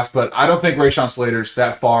in this class, but I don't think Rashawn Slater's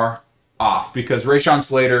that far off because Rashawn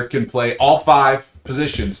Slater can play all 5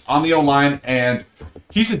 positions on the O-line, and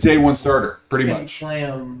he's a day 1 starter, pretty Can much. you play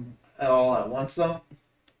them all at once, though?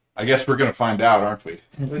 I guess we're going to find out, aren't we?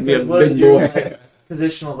 Because what does your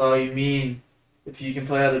positional value mean if you can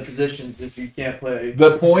play other positions if you can't play?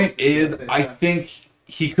 The point is, I think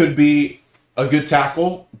he could be a good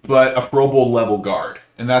tackle, but a Pro Bowl level guard,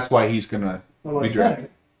 and that's why he's going to be drafted.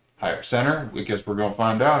 Higher center. I guess we're going to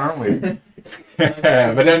find out, aren't we?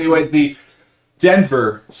 But anyways, the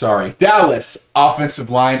Dallas offensive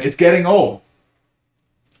line is getting old.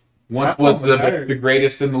 Once Half was of them retired. the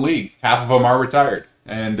greatest in the league. Half of them are retired,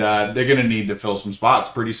 and they're going to need to fill some spots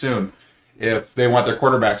pretty soon if they want their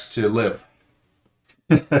quarterbacks to live.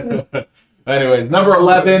 Anyways, number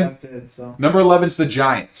 11. Number 11 is the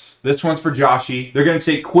Giants. This one's for Joshy. They're going to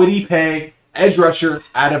take Kwity Paye, edge rusher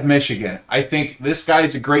out of Michigan. I think this guy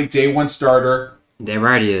is a great day 1 starter. Damn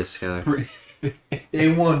right he is, Skylar.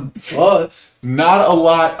 Day 1 bust. Not a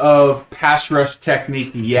lot of pass rush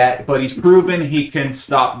technique yet, but he's proven he can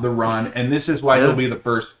stop the run, and this is why he'll be the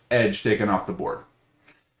first edge taken off the board.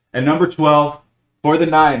 And number 12, for the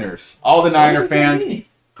Niners. All the Niner fans.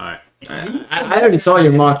 All right. I already saw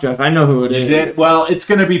your mock draft. I know who it is. Did, well, it's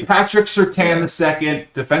going to be Patrick Surtain II,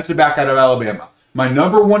 defensive back out of Alabama. My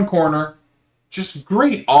number 1 corner, just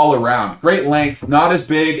great all around. Great length, not as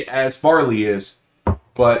big as Farley is,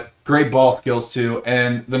 but great ball skills too.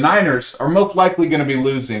 And the Niners are most likely going to be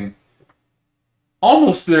losing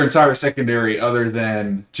almost their entire secondary other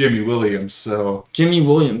than Jimmy Williams. So Jimmy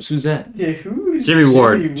Williams. Who's that? Yeah, who is Jimmy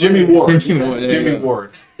Ward. Jimmy Ward. Jimmy Ward, there you Jimmy go.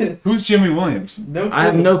 Ward. Who's Jimmy Williams? No clue. I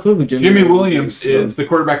have no clue who Jimmy Williams is the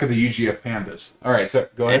quarterback of the UGF Pandas. All right, so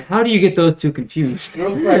go ahead. How do you get those two confused? The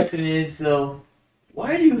real question is, though,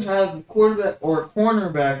 why do you have quarterback or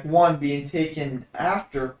cornerback 1 being taken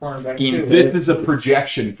after cornerback 2? This is a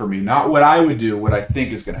projection for me, not what I would do, what I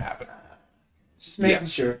think is going to happen. Just making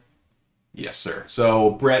Yes. sure. Yes, sir.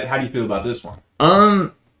 So, Brett, how do you feel about this one?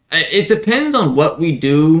 It depends on what we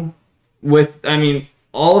do with. I mean,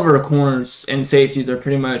 all of our corners and safeties are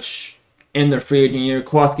pretty much in their free agent year.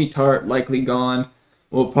 Kowalski Tart likely gone.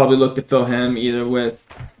 We'll probably look to fill him either with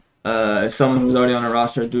someone who's already on our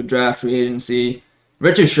roster through draft, free agency.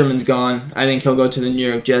 Richard Sherman's gone. I think he'll go to the New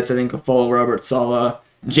York Jets. I think he'll follow Robert Saleh.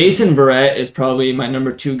 Jason Verrett is probably my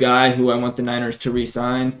number 2 guy who I want the Niners to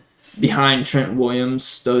re-sign. Behind Trent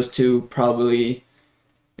Williams, those two probably,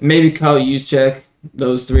 maybe Kyle Juszczyk.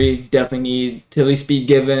 Those 3 definitely need to at least be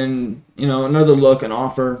given, another look, an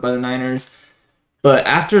offer by the Niners. But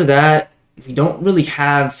after that, we don't really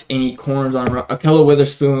have any corners on. Akello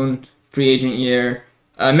Witherspoon, free agent year.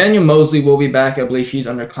 Emmanuel Mosley will be back. I believe he's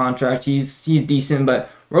under contract. He's decent, but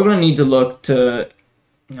we're going to need to look to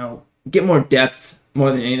get more depth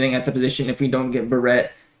more than anything at the position if we don't get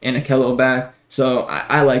Barrett and Akello back. So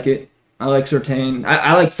I like it. I like Surtain.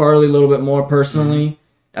 I like Farley a little bit more personally. Mm-hmm.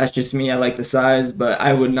 That's just me. I like the size, but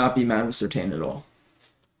I would not be mad with Surtain at all.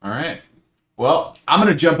 All right. Well, I'm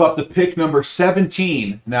going to jump up to pick number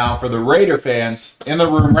 17 now for the Raider fans in the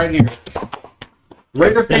room right here.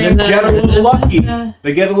 Raider fans get a little lucky.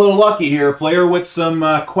 They get a little lucky here. A player with some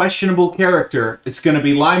questionable character. It's going to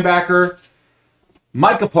be linebacker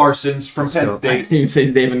Micah Parsons from Penn State. You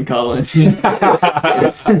say Zaven Collins.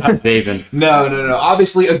 Zaven. No.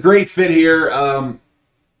 Obviously, a great fit here. A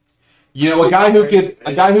guy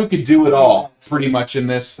who could do it all, pretty much in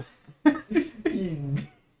this.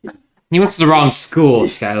 He went to the wrong school,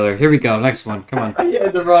 Skylar. Here we go. Next one. Come on. He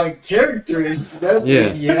had the wrong character. That's yeah.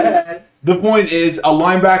 What he had. The point is a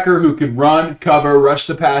linebacker who could run, cover, rush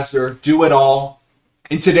the passer, do it all.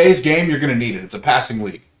 In today's game, you're going to need it. It's a passing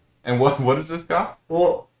league. And what is this guy?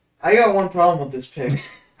 Well, I got one problem with this pick.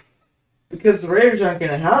 Because the Raiders aren't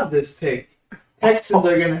going to have this pick. Texans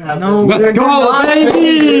are going to have no, this. Let's go,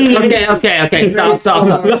 baby! Okay.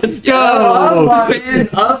 Stop. Let's go!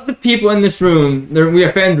 Fans of the people in this room, we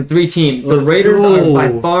are fans of 3 teams. The Raiders are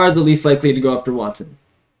by far the least likely to go after Watson.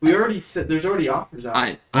 We already said there's already offers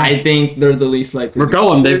out. I think they're the least likely. We're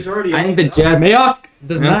going. There's already I think the Jets. Mayock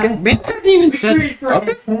does not. Mayock hasn't even said.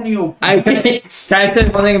 Antonio. Can I say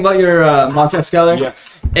one thing about your mock draft, Skylar?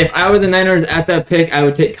 Yes. If I were the Niners at that pick, I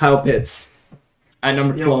would take Kyle Pitts at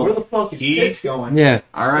number 12. Where the fuck is Pitts going? Yeah.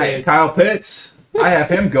 All right, Kyle Pitts. I have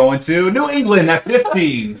him going to New England at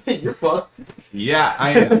 15. You're fucked. Yeah, I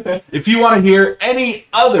am. If you want to hear any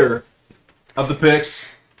other of the picks,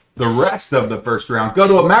 the rest of the first round, go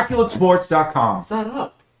to ImmaculateSports.com. It's not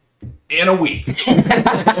up. In a week.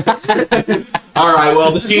 All right,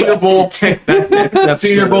 well, the Senior Bowl. The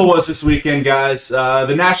Senior Bowl was this weekend, guys.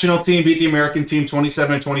 The national team beat the American team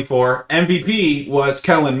 27-24. MVP was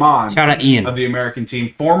Kellen Mond. Shout out Ian. Of the American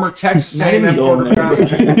team. Former Texas A&M quarterback.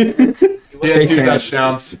 He had 2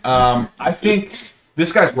 touchdowns. I think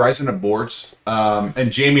this guy's rising to boards.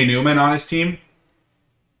 And Jamie Newman on his team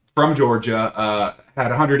from Georgia had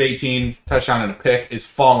 118 touchdown and a pick, is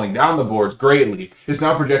falling down the boards greatly. Is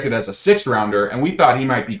now projected as a 6th rounder, and we thought he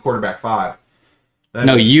might be quarterback 5.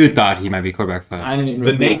 You thought he might be quarterback 5. I didn't even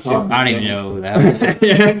The nation. I don't even know who that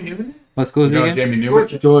was. What school is he again? Jamie Newman?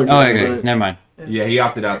 Georgia. Oh, okay. Never mind. Yeah, he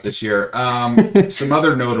opted out this year. Some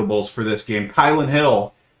other notables for this game. Kylan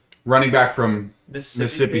Hill, running back from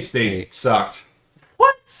Mississippi State, sucked.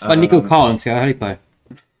 What? Nico Collins, how do you play?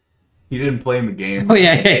 He didn't play in the game. Oh,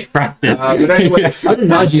 yeah, hey, practice. But anyways, How did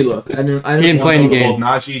Najee look? I didn't play in the game.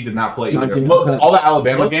 Najee did not play either. Najee- Look, all the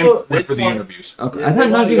Alabama games went for the want- interviews. Okay. I thought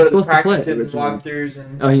Najee was supposed to play. practices and walkthroughs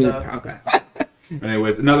and Oh, he stuff. okay.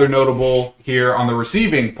 Anyways, another notable here on the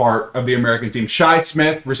receiving part of the American team. Shi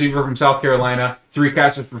Smith, receiver from South Carolina, 3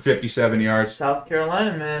 catches for 57 yards. South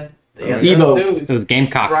Carolina, man. They got Debo. them dudes. It was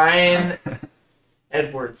Gamecock. Brian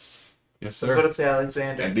Edwards. Yes, I was going sir. to say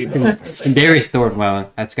Alexander. And Debo. And Darius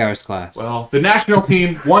Thornwell at Skylar's class. Well, the national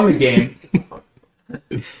team won the game.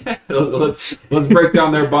 let's break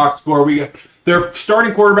down their box score. We got their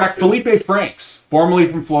starting quarterback Felipe Franks,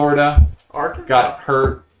 formerly from Florida, Arkansas. got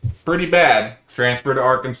hurt pretty bad. Transferred to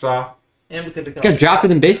Arkansas. And because of Got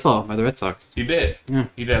drafted in baseball by the Red Sox. He did. Yeah.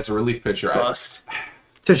 He did as a relief pitcher. Bust.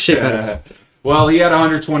 Took shit better. Well, he had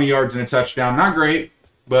 120 yards and a touchdown. Not great,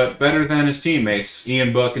 but better than his teammates.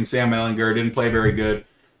 Ian Book and Sam Ellinger didn't play very good.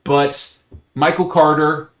 But Michael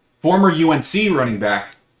Carter, former UNC running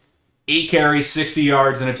back, 8 carries, 60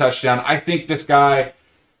 yards, and a touchdown. I think this guy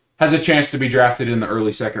has a chance to be drafted in the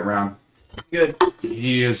early 2nd round. good.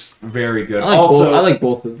 He is very good. I like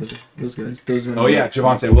both of those guys. Those are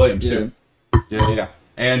Javonte Williams, too. Yeah.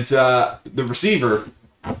 And the receiver,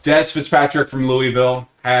 Des Fitzpatrick from Louisville,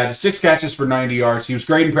 had 6 catches for 90 yards. He was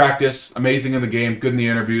great in practice, amazing in the game, good in the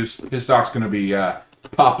interviews. His stock's going to be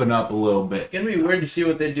popping up a little bit. It's going to be weird to see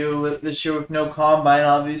what they do with this year with no combine,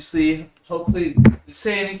 obviously. Hopefully,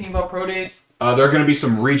 say anything about pro days? There are going to be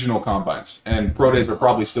some regional combines, and pro days are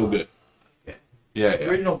probably still good. Okay. Yeah.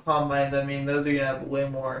 Original combines, I mean, those are going to have way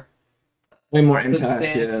more impact.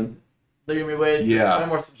 Yeah. They're going to be way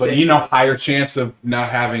more But higher chance of not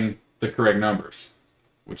having the correct numbers,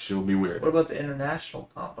 which will be weird. What about the international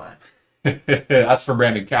combine? That's for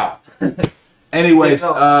Brandon Cow. Anyways,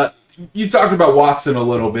 you talked about Watson a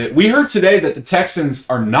little bit. We heard today that the Texans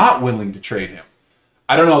are not willing to trade him.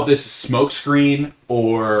 I don't know if this is smokescreen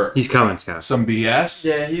or He's coming, Scott. some BS.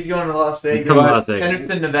 Yeah, he's going to Las Vegas. coming to Las Vegas.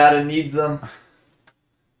 Henderson, Nevada needs him.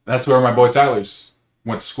 That's where my boy Tyler's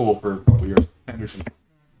went to school for a couple years. Henderson.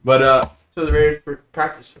 But So the Raiders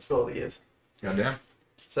practice facility is. goddamn.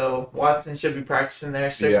 So Watson should be practicing there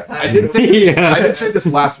 6 Yeah, times. I did say this, Yeah. I did say this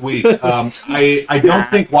last week. I don't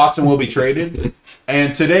think Watson will be traded,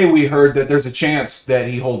 and today we heard that there's a chance that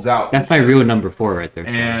he holds out. That's my real number 4 right there.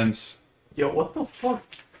 And Yo, what the fuck?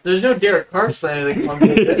 There's no Derek Carr slander that comes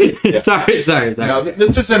with it. Sorry. no,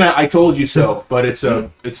 this isn't a "I told you so," but it's a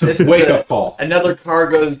This is wake up call. Another car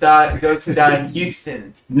goes to die in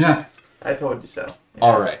Houston. Yeah. I told you so. Yeah.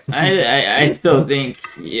 All right. I still think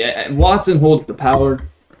Watson holds the power.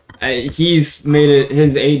 He's made it.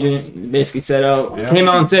 His agent basically came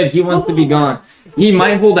out and said he wants to be gone. He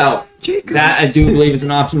might hold out. That I do believe is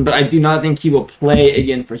an option, but I do not think he will play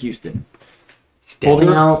again for Houston. Holding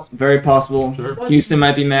out, very possible. Sure. Houston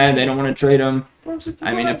might be mad. They don't want to trade him.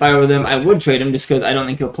 I mean, if I were them, I would trade him just because I don't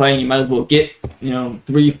think he'll play. And you might as well get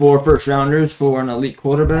 3-4 first rounders for an elite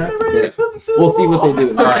quarterback. Yeah. We'll see what they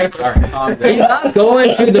do. All right. He's not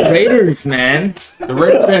going to the Raiders, man. The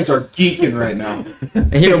Raider fans are geeking right now.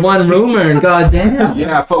 I hear one rumor, and goddamn.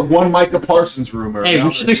 Yeah, but one Micah Parsons rumor. Hey,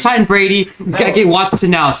 we should have signed Brady. We gotta get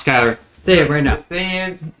Watson now, Skylar. Say it right now. The thing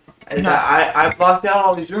is I blocked out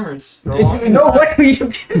all these rumors. No, what are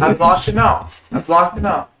you? I blocked them out.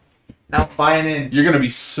 Now I'm buying in. You're gonna be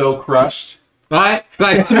so crushed. Alright,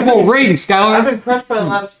 guys, Super Bowl ring, I've Skylar. been crushed by the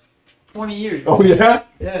last 20 years. Oh yeah.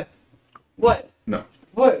 Yeah. What? No.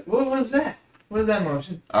 What was that? What is that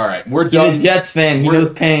motion? All right, we're He's a done. Jets fan. He knows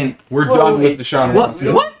pain. We're Whoa, done wait. with Deshaun What?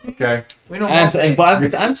 Watson. What? Okay. We don't I'm want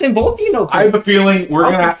saying, I'm saying both of you know I have a feeling we're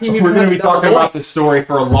I'll gonna continue we're gonna be to have talking double. about this story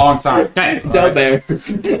for a long time. Okay, the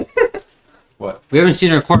Bears. What? we haven't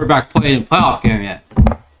seen our quarterback play in a playoff game yet.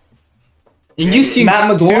 And you've seen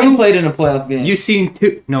Matt McGloin played in a playoff game. You've seen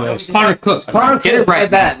 2. No, it was Connor Cook. Connor Get it Cook,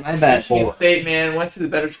 right. my bad. Michigan State, man, went to the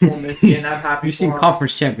better school in Michigan. I'm happy You've for seen him.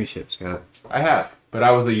 conference championships, Skylar. I have, but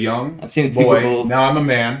I was a young I've seen Super boy. Bowls. Now I'm a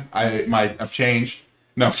man. I've changed.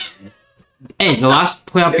 No, Hey, the last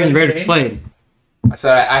playoff game the Raiders Hey. played. I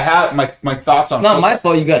said I have my thoughts on. It's not my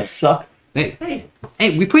fault. You guys suck. Hey,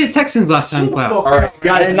 we played the Texans last time in playoffs. All right,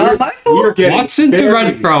 guys, It's not my fault. we're getting Watson to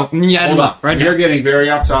very- Renfro. Yeah, Hold on, right You're now. getting very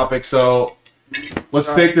off topic. So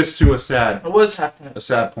let's take this to a sad It was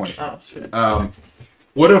halftime. point. Oh, shit.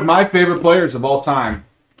 One of my favorite players of all time,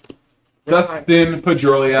 Dustin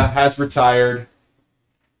Pedroia, has retired.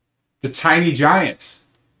 The Tiny Giants,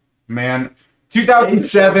 man.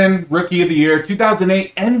 2007 Rookie of the Year,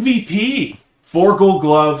 2008 MVP, 4 Gold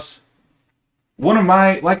Gloves.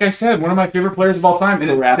 Like I said, one of my favorite players of all time, and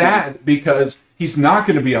it's sad because he's not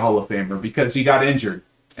going to be a Hall of Famer because he got injured,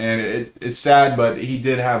 and it's sad, but he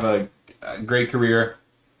did have a great career.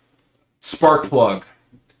 Spark plug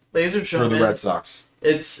Laser for show, the man. Red Sox.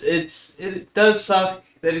 It does suck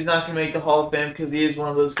that he's not going to make the Hall of Fame because he is one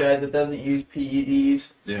of those guys that doesn't use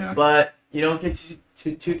PEDs. Yeah. But you don't get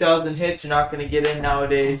to 2,000 hits, you're not going to get in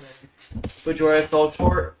nowadays. Pedroia fell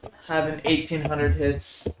short, having 1,800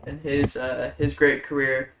 hits in his great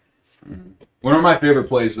career. One of my favorite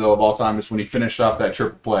plays, though, of all time is when he finished off that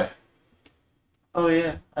triple play. Oh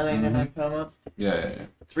yeah, I think that might come up. Yeah.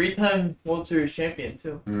 3-time World Series champion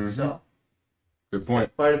too. Mhm. So Good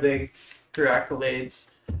point. quite a big career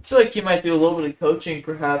accolades. I feel like he might do a little bit of coaching,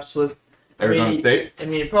 perhaps with. Arizona State? I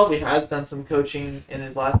mean, he probably has done some coaching in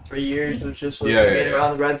his last 3 years, which just was Yeah, being yeah.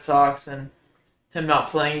 around the Red Sox and him not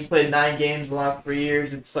playing. He's played 9 games in the last 3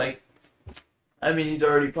 years. It's like, I mean, he's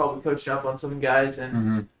already probably coached up on some guys, and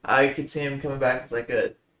Mm-hmm. I could see him coming back as like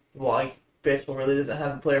baseball really doesn't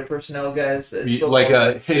have the player personnel guys. It's Like football.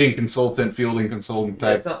 a hitting consultant, fielding consultant Yeah,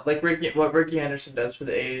 type. it's not like what Ricky Anderson does for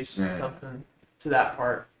the A's, Yeah. something to that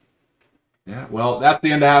part. Yeah, well, that's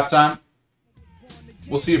the end of halftime.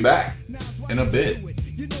 We'll see you back in a bit.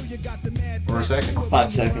 For a second.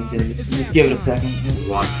 5 seconds. Yeah, just give it a second.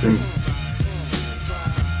 Watson.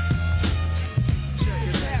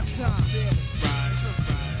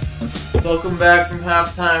 Welcome back from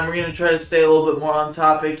halftime. We're gonna try to stay a little bit more on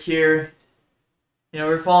topic here. You know,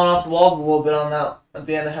 we're falling off the walls a little bit on that at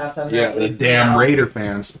the end of halftime. Yeah, the damn Raider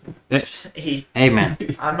fans. Hey, Hey, man.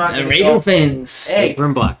 I'm not And gonna Raider go. fans. Hey, We're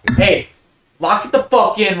in black. hey, lock it the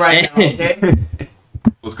fuck in right now, okay?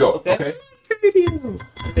 Let's go. Okay.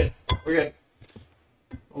 Okay. We're good.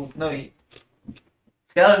 Oh, no,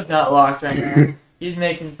 Skylar's not locked right now. He's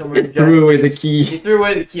making some weird Just threw away the key. He threw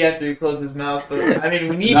away the key after he closed his mouth. But I mean,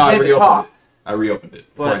 we need No, I him to reopened talk. it. I reopened it.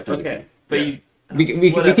 before I But threw the okay, key. but Yeah. you.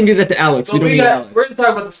 We can do that to Alex. So we don't need Alex. we're going to talk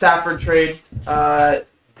about the Stafford trade. The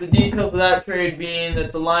details of that trade being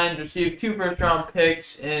that the Lions received 2 first-round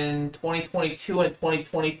picks in 2022 and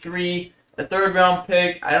 2023. A third-round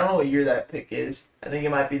pick. I don't know what year that pick is. I think it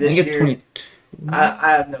might be I this think it's year. 22.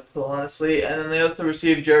 I have no clue, honestly. And then they also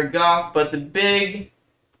received Jared Goff. But the big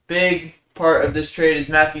part of this trade is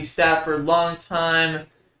Matthew Stafford, longtime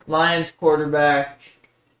Lions quarterback,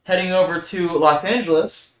 heading over to Los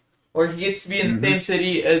Angeles, where he gets to be in the same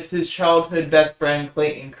city as his childhood best friend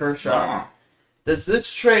Clayton Kershaw. Wow. Does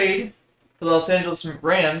this trade for the Los Angeles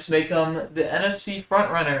Rams make them the NFC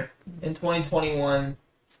frontrunner in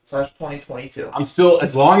 2021/2022? I'm still,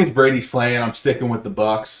 as long as Brady's playing, I'm sticking with the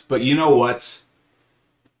Bucks. But you know what?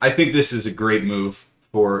 I think this is a great move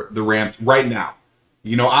for the Rams right now.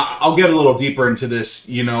 You know, I'll get a little deeper into this.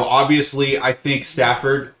 You know, obviously, I think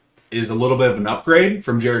Stafford is a little bit of an upgrade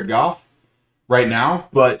from Jared Goff right now,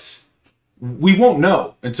 but we won't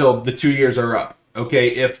know until the 2 years are up. Okay,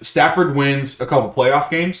 if Stafford wins a couple playoff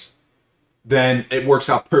games, then it works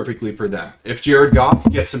out perfectly for them. If Jared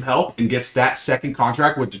Goff gets some help and gets that second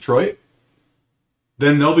contract with Detroit,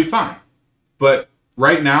 then they'll be fine. But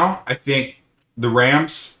right now, I think the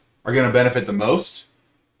Rams are going to benefit the most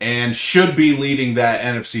and should be leading that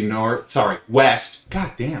West.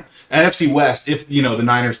 God damn. NFC West if, the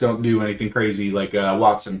Niners don't do anything crazy like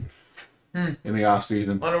Watson in the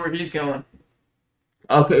offseason. Wonder where he's going.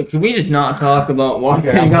 Okay, can we just not talk about Walker?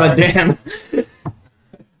 Okay, God damn.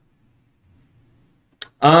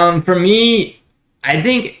 For me, I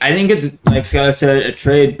think it's, like Skylar said, a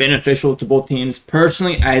trade beneficial to both teams.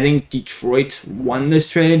 Personally, I think Detroit won this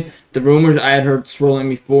trade. The rumors I had heard swirling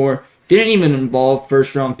before didn't even involve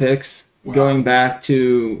first-round picks going back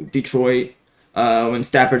to Detroit when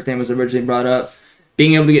Stafford's name was originally brought up.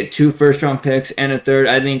 Being able to get 2 first-round picks and a third,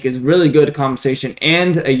 I think, is really good compensation.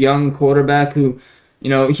 And a young quarterback who,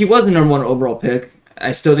 he was the number 1 overall pick.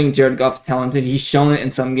 I still think Jared Goff's talented. He's shown it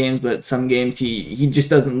in some games, but some games he just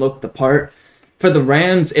doesn't look the part. For the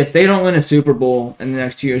Rams, if they don't win a Super Bowl in the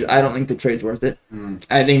next 2 years, I don't think the trade's worth it.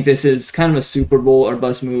 I think this is kind of a Super Bowl or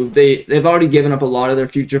bust move. They've already given up a lot of their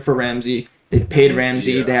future for Ramsey. They've paid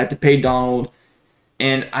Ramsey. Yeah. They had to pay Donald.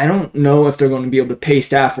 And I don't know if they're going to be able to pay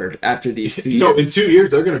Stafford after these 2 years. No, in 2 years,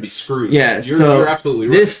 they're going to be screwed. Yeah, You're absolutely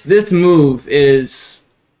right. This move is...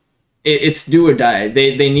 It's do or die.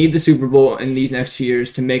 They need the Super Bowl in these next 2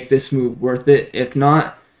 years to make this move worth it. If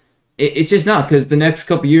not, it's just not, because the next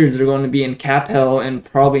couple years they're going to be in cap hell and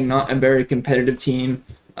probably not a very competitive team.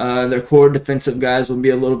 Their core defensive guys will be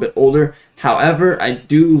a little bit older. However, I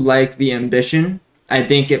do like the ambition. I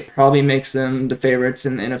think it probably makes them the favorites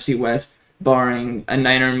in the NFC West, barring a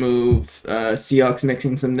Niner move, Seahawks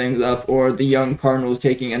mixing some things up, or the young Cardinals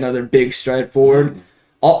taking another big stride forward.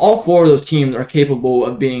 All 4 of those teams are capable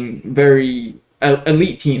of being very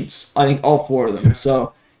elite teams. I think all 4 of them.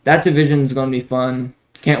 So that division is going to be fun.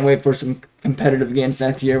 Can't wait for some competitive games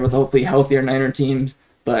next year with hopefully healthier Niner teams.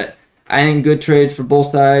 But I think good trades for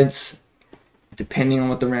both sides, depending on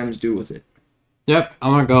what the Rams do with it. Yep,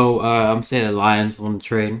 I'm going to go, I'm saying the Lions won the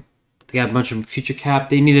trade. They got a bunch of future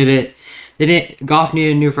cap. They needed it. Goff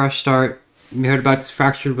needed a new fresh start. We heard about this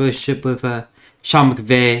fractured relationship with Sean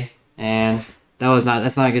McVay, and that's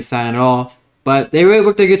not a good sign at all. But they really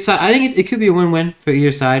looked a good side. I think it could be a win-win for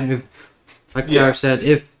either side. If, like Skylar said,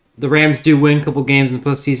 if the Rams do win a couple games in the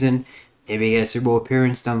postseason, maybe get a Super Bowl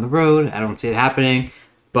appearance down the road. I don't see it happening,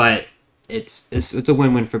 but it's a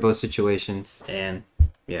win-win for both situations. And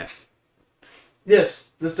yeah, Yes,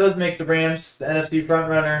 this does make the Rams the NFC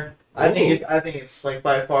frontrunner. I think it's like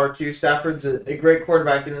by far too. Stafford's a great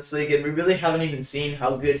quarterback in this league, and we really haven't even seen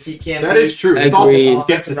how good he can. That be. is true. Agreed.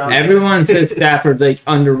 Offensive Everyone says Stafford's like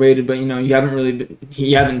underrated, but you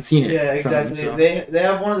haven't seen it. Yeah, from him, exactly. so. They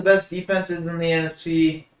have one of the best defenses in the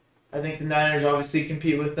NFC. I think the Niners obviously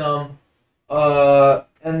compete with them.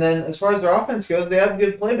 And then as far as their offense goes, they have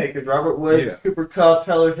good playmakers: Robert Woods, Cooper Kupp,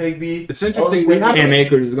 Tyler Higbee. It's interesting. We have Cam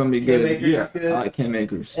Akers is going to be Cam good. Akers is good. I like Cam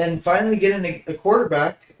Akers. And finally getting a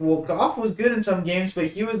quarterback. Well, Goff was good in some games, but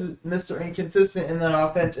he was Mr. Inconsistent in that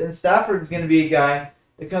offense. And Stafford's going to be a guy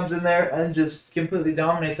that comes in there and just completely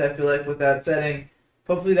dominates, I feel like, with that setting.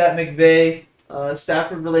 Hopefully that McVay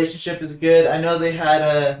Stafford relationship is good. I know they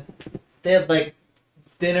had like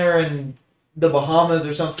dinner in the Bahamas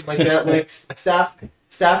or something like that. Like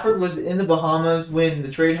Stafford was in the Bahamas when the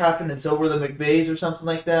trade happened, and so were the McVays or something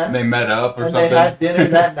like that. And they met up or and something. they had dinner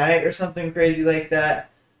that night or something crazy like that.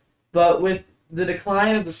 But with the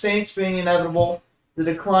decline of the Saints being inevitable, the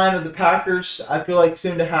decline of the Packers, I feel like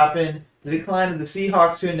soon to happen, the decline of the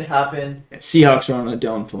Seahawks soon to happen. Seahawks are on a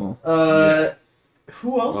downfall.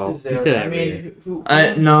 Who else is there? I mean, who?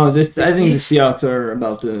 I think the Seahawks are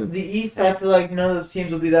about to. The East, I feel like none of those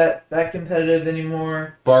teams will be that competitive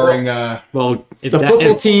anymore. Barring The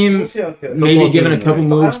football team, We'll see how it goes. maybe given a couple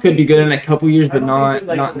But I moves, don't could be think good in a couple years, but I not don't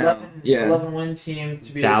think not now. 11 win team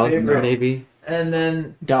to be the Dallas favorite. maybe. And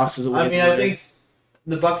then Dallas is away. I mean, I think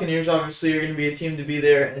the Buccaneers obviously are going to be a team to be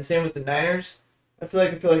there, and same with the Niners. I feel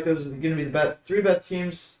like those are going to be the three best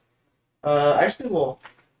teams.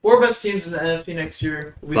 4 best teams in the NFC next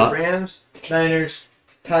year will be the Bucks. Rams, Niners,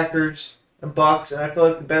 Packers, and Bucks. And I feel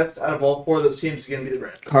like the best out of all 4 of those teams is going to be the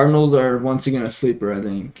Rams. Cardinals are once again a sleeper, I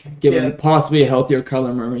think. Given Yeah. possibly a healthier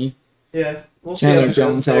Kyler Murray. Yeah. We'll see Chandler how it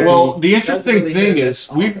Jones goes. had- Well, the interesting That's really thing good. is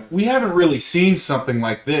we haven't really seen something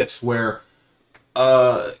like this where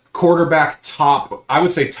quarterback I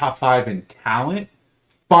would say top 5 in talent.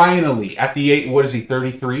 Finally, at the 8, what is he,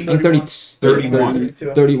 33? I think 31.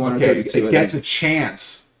 31 or Okay, 32. it gets a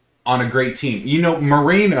chance on a great team. You know,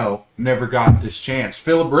 Marino never got this chance.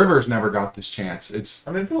 Phillip Rivers never got this chance.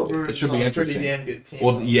 I mean, Phillip Rivers It should is be on a pretty interesting. damn good team.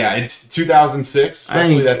 Well, yeah, it's 2006. I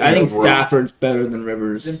Especially think that overall. Stafford's better than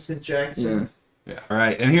Rivers. Vincent Jackson. Yeah. Yeah. All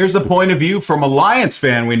right, and here's the point of view from a Lions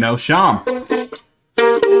fan we know, Sham.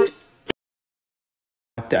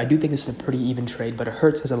 I do think this is a pretty even trade, but it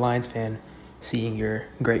hurts as a Lions fan seeing your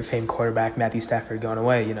great famed quarterback Matthew Stafford going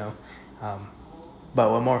away, you know.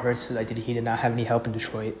 But what more hurts is he did not have any help in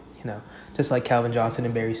Detroit, you know, just like Calvin Johnson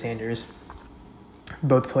and Barry Sanders.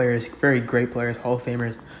 Both players, very great players, Hall of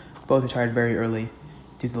Famers, both retired very early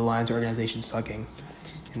due to the Lions organization sucking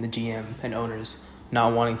and the GM and owners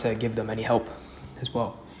not wanting to give them any help as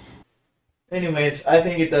well. Anyways, I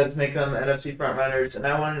think it does make them NFC frontrunners, and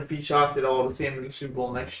I wouldn't be shocked at all to see them in the Super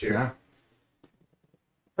Bowl next year. Yeah.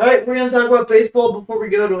 All right, we're going to talk about baseball before we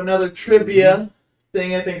go to another trivia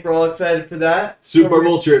thing. I think we're all excited for that. Super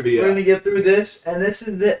Bowl We're trivia. going to get through this, and this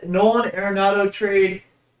is the Nolan Arenado trade.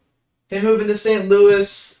 Him moving to St.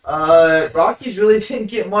 Louis. Rockies really didn't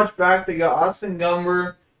get much back. They got Austin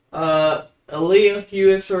Gumber, Aaliyah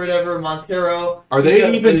Hewis or whatever, Montero. Are He they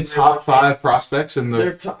got even really top 5 prospects in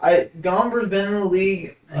They're the? Gomber's been in the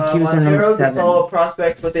league. I think he was their number Montero's a 7. solid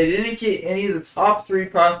prospect, but they didn't get any of the top 3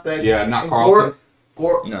 prospects. Yeah, not And Carlton.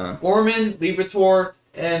 No. Gorman, Liberatore,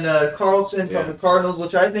 and Carlson Yeah. from the Cardinals,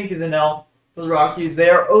 which I think is an L for the Rockies. They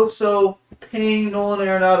are also paying Nolan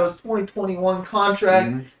Arenado's 2021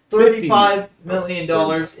 contract, Mhm. $35 million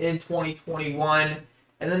in 2021.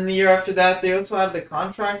 And then the year after that, they also had the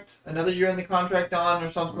contract, another year in the contract on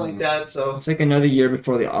or something like that. So It's like another year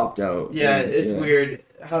before they opt out. yeah, it's weird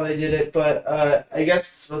how they did it, but I guess it's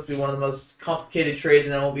supposed to be one of the most complicated trades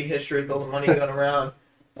in MLB history with all the money going around.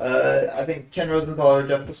 I think Ken Rosenthal or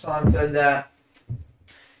Jeff Passan said that.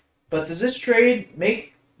 But does this trade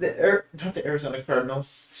make not the Arizona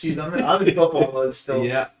Cardinals? Jeez, I'm in football mode still.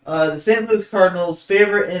 Yeah. The St. Louis Cardinals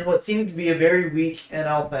favorite in what seems to be a very weak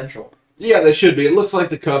NL Central. Yeah, they should be. It looks like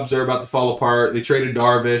the Cubs are about to fall apart. They traded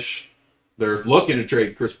Darvish. They're looking to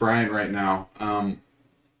trade Chris Bryant right now. And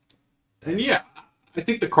yeah, I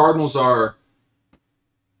think the Cardinals are,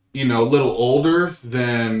 a little older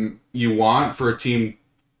than you want for a team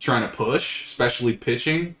trying to push, especially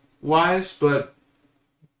pitching wise. But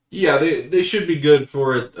yeah, they should be good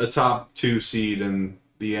for a top 2 seed in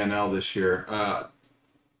the NL this year.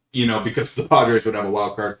 Because the Padres would have a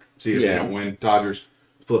wild card seed if they don't win. Dodgers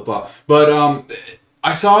flip flop. But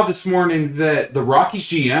I saw this morning that the Rockies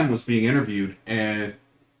GM was being interviewed, and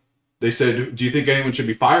they said, "Do you think anyone should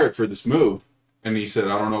be fired for this move?" And he said,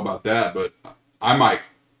 "I don't know about that, but I might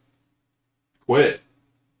quit."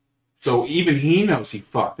 So even he knows he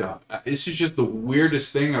fucked up. This is just the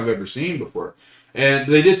weirdest thing I've ever seen before.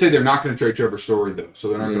 And they did say they're not going to trade Trevor Story, though, so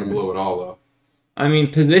they're not going to blow it all up. I mean,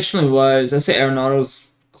 positionally wise, I say Arenado's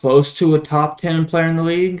close to a top 10 player in the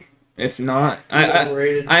league. If not,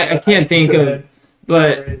 I can't think of,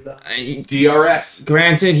 but DRS.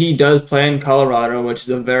 granted, he does play in Colorado, which is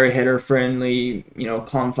a very hitter-friendly,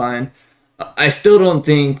 confine. I still don't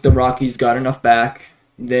think the Rockies got enough back.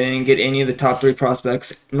 They didn't get any of the top 3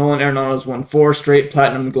 prospects. Nolan Arenado's won 4 straight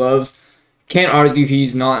platinum gloves. Can't argue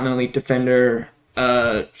he's not an elite defender.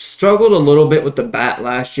 Struggled a little bit with the bat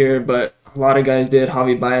last year, but a lot of guys did.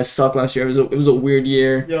 Javi Baez sucked last year. It was a weird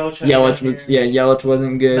year. Yelich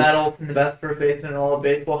wasn't good. Matt Olson, the best first baseman in all of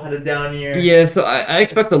baseball, had a down year. Yeah, so I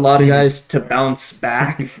expect a lot of guys to bounce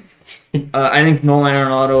back. I think Nolan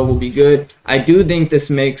Arenado will be good. I do think this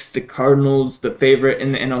makes the Cardinals the favorite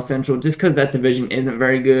in the NL Central just because that division isn't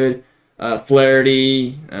very good.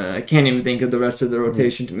 Flaherty, I can't even think of the rest of the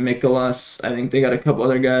rotation. Mikolas, I think they got a couple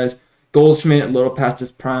other guys. Goldschmidt, a little past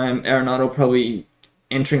his prime. Arenado probably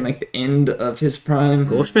entering the end of his prime.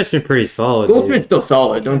 Goldschmidt's been pretty solid. Goldschmidt's still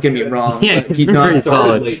solid, don't get me wrong. Yeah, but he's been pretty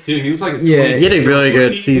solid. Late too. He was like Yeah. He had a really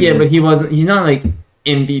good season. Yeah, but he's not like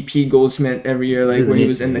MVP Goldschmidt every year, like when he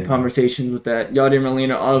was in the Yeah. conversations with that. Yadier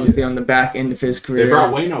Molina, obviously on the back end of his career. They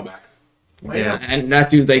brought Waino back. Yeah. And that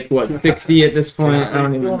dude's 60 at this point? Yeah, I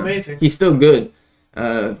don't he's even still know. amazing. He's still good.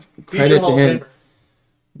 Credit to him.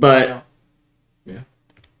 But Yeah.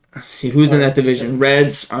 let's see who's in that division.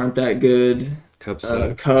 Reds aren't that good. Cubs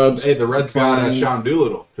suck. Cubs. Hey, the Reds got fine. Sean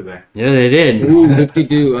Doolittle today. Yeah, they did. Ooh,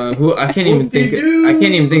 whoop-de-doo. Who I can't even think. I can't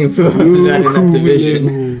even think of who else is that in that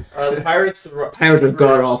division. The Pirates. Pirates are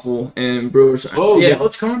god awful, and Brewers. Oh, yeah.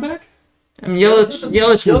 Yelich coming back? I mean, Yelich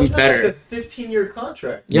will be has better. Like a 15-year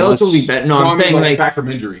contract. Yelich will be better. No, I I'm mean, saying like back from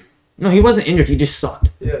injury. no, he wasn't injured. He just sucked.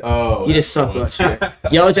 Yeah. Oh, He just sucked last year.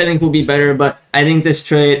 Yelich, I think, will be better, but I think this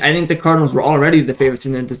trade. I think the Cardinals were already the favorites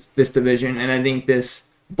in this division, and I think this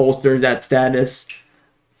bolsters that status.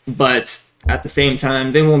 But at the same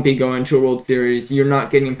time, they won't be going to a World Series. You're not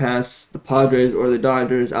getting past the Padres or the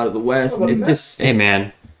Dodgers out of the West. How about It's the just Hey,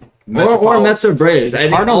 man. or Mets or Braves. I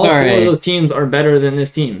think Cardinals all are four a- of those teams are better than this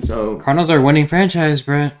team. So Cardinals are a winning franchise,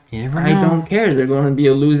 Brett. You never know. I don't care. They're going to be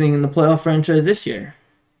a losing in the playoff franchise this year.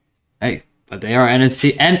 Hey, but they are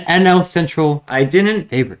NFC and NL Central I didn't.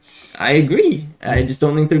 favorites. I agree. I just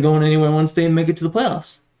don't think they're going anywhere once they make it to the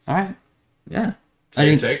playoffs. All right. Yeah. I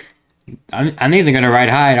didn't take. I think they're going to ride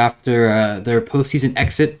high after their postseason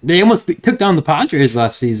exit. They almost took down the Padres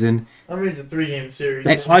last season. I mean, it's a 3-game series.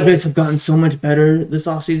 The Padres have gotten so much better this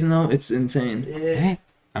offseason, though. It's insane. Yeah. Hey,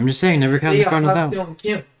 I'm just saying, never count They the got Cardinals out. Hatfield and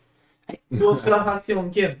Kim. Who else got Hatfield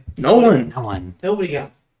and Kim? No one. No one. Nobody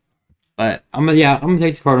got. But I'm gonna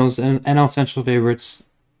take the Cardinals and NL Central favorites.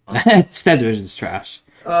 That division's trash.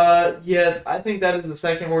 Yeah, I think that is the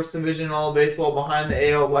second worst division in all of baseball behind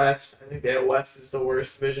the AL West. I think the AL West is the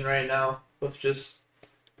worst division right now with just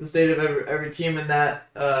the state of every team in that,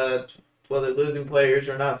 whether losing players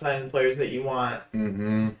or not signing players that you want.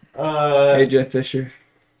 Mm-hmm. Hey, Jeff Fisher.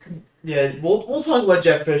 Yeah, we'll talk about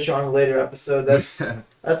Jeff Fisher on a later episode. That's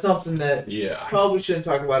something that Yeah. probably shouldn't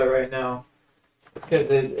talk about it right now. Because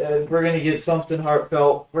we're going to get something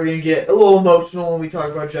heartfelt. We're going to get a little emotional when we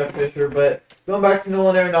talk about Jeff Fisher. But going back to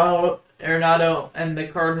Nolan Arenado and the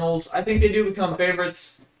Cardinals, I think they do become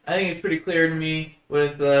favorites. I think it's pretty clear to me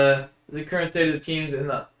with the current state of the teams in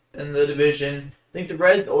the division. I think the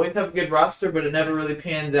Reds always have a good roster, but it never really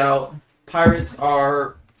pans out. Pirates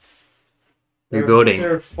are Rebuilding.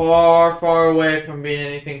 They're far, far away from being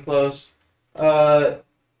anything close.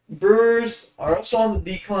 Brewers are also on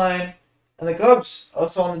the decline. And the Cubs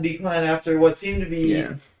also on the decline after what seemed to be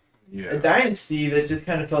a Yeah. dynasty that just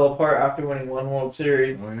kind of fell apart after winning one World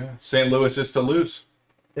Series. Oh, yeah. St. Louis is to lose.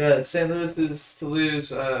 Yeah, St. Louis is to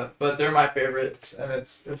lose, but they're my favorites, and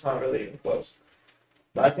it's not really even close.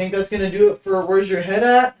 But I think that's going to do it for Where's Your Head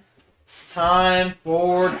At? It's time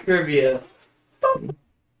for trivia.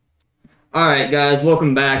 All right, guys,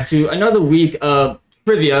 welcome back to another week of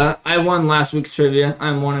trivia. I won last week's trivia.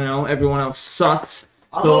 I'm 1-0. Everyone else sucks.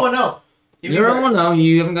 I'm So- 1-0. You're 1-0.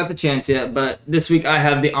 You haven't got the chance yet, but this week I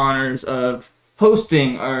have the honors of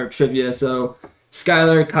hosting our trivia. So,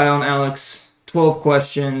 Skylar, Kyle, and Alex, 12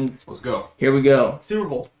 questions. Let's go. Here we go. Super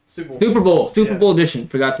Bowl. Super Bowl edition.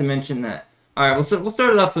 Forgot to mention that. All right, we'll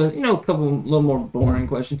start it off with a couple little more boring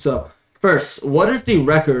questions. So, first, what is the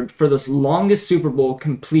record for this longest Super Bowl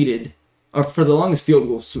completed, or for the longest field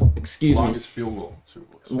goal? Excuse me. Longest field goal. Super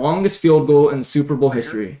Bowl. Longest field goal in Super Bowl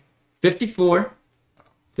history. 54,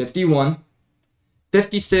 51,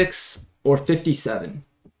 56, or 57?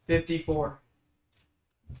 54.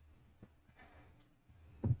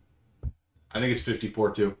 I think it's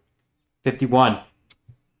 54 too. 51.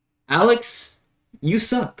 Alex, you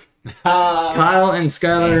suck. Kyle and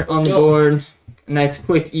Skylar on the board. Nice,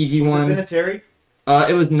 quick, easy Was it one. Vinatieri?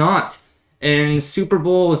 It was not. In Super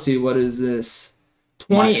Bowl, let's see, what is this?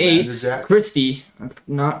 28, Vanderjack? Christie, I'm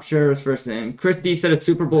not sure his first name. Christie set a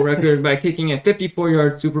Super Bowl record by kicking a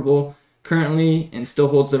 54-yard Super Bowl currently and still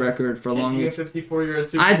holds the record for Kicking a longest. 54-yard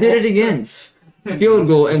Super Bowl. I did it again. Field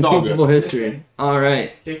goal in It's all Super good. Bowl history. All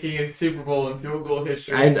right. Kicking a Super Bowl in field goal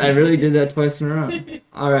history. I really did that twice in a row.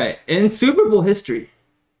 All right. In Super Bowl history,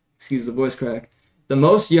 excuse the voice crack, the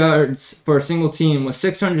most yards for a single team was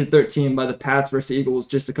 613 by the Pats versus Eagles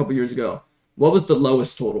just a couple years ago. What was the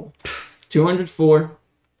lowest total? 204,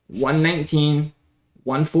 119,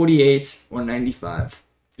 148, or 95?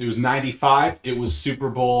 It was 95. It was Super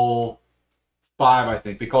Bowl 5, I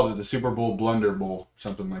think. They called it the Super Bowl Blunder Bowl,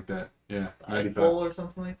 something like that. Yeah, Ice 95. Bowl or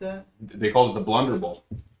something like that. They called it the Blunder Bowl.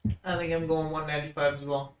 I think I'm going 195 as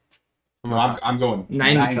well. I'm going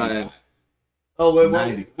 95. Oh, wait, what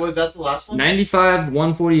 90. was that the last one? 95,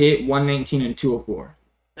 148, 119, and 204.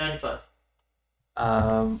 95.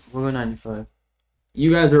 We'll go 95.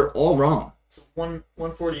 You guys are all wrong. So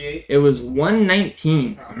 148. It was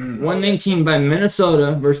 119. 119 by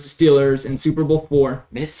Minnesota versus Steelers in Super Bowl 4.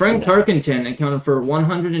 Frank Tarkenton accounted for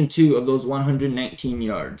 102 of those 119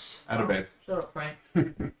 yards. Out of bed. Shut up, Frank.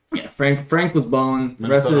 Yeah, Frank was balling. The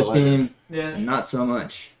rest of the Minnesota team, Yeah. not so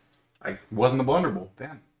much. I wasn't the Blunder Bowl.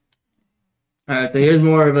 Damn. All right, so here's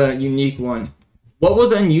more of a unique one. What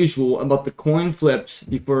was unusual about the coin flips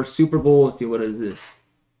before Super Bowl? Let's see, what is this?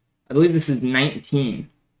 I believe this is 19.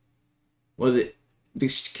 Was it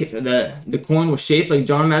the coin was shaped like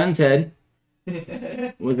John Madden's head?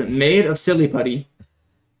 Was it made of silly putty?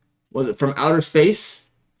 Was it from outer space?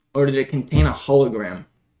 Or did it contain a hologram?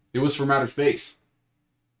 It was from outer space.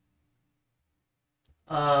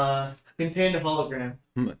 Contained a hologram.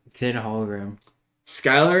 Contained a hologram.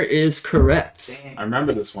 Skylar is correct. Dang. I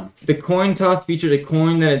remember this one. The coin toss featured a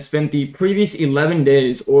coin that had spent the previous 11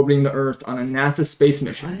 days orbiting the Earth on a NASA space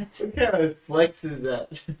mission. What kind of flex is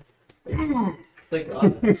that? It's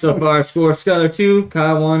like, So far, score Skylar 2,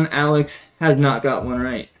 Kyle 1, Alex has not got one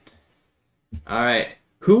right. Alright.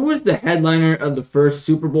 Who was the headliner of the first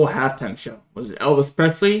Super Bowl halftime show? Was it Elvis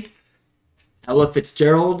Presley, Ella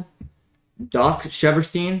Fitzgerald, Doc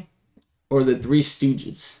Sheverstein, or the Three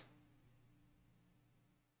Stooges?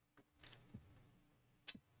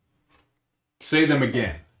 Say them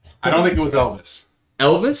again. I don't think it was Elvis.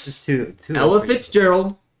 Elvis, Just two. Ella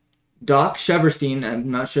Fitzgerald, Doc Sheverstein, I'm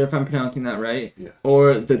not sure if I'm pronouncing that right, Yeah.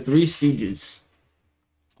 or the Three Stooges.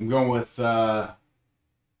 I'm going with Ella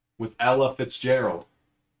Fitzgerald.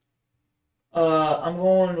 I'm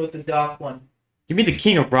going with the Doc one. Give me the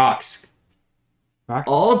king of rocks.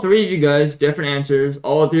 All three of you guys, different answers.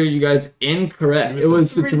 All three of you guys incorrect. It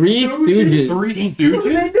was the Three Stooges. Three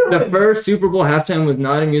Stooges? The first Super Bowl halftime was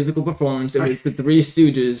not a musical performance. It was the Three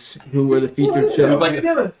Stooges who were the featured show. Like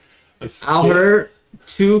a Al Hurt,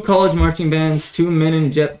 2 college marching bands, 2 men in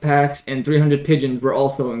jetpacks, and 300 pigeons were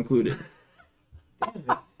also included.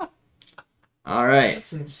 All right. That's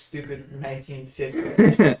some stupid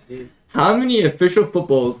 1950. Dude. How many official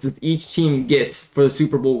footballs does each team get for the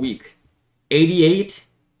Super Bowl week? 88,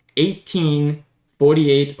 18,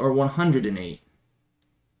 48, or 108?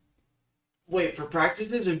 Wait, for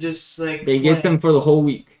practices or just like They get playing? them for the whole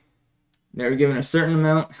week. They're given a certain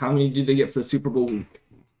amount. How many do they get for the Super Bowl week?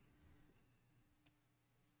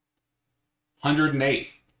 108.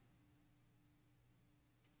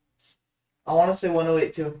 I want to say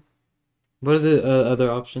 108 too. What are the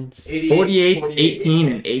other options? 48,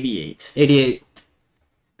 18, and 88. 88.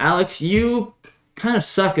 Alex, you kind of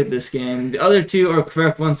suck at this game. The other two are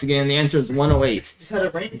correct once again. The answer is 108. Just had a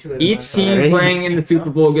ring to it. Each team Sorry. playing in the Super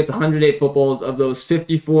Bowl gets 108 footballs. Of those,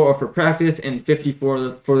 54 are for practice and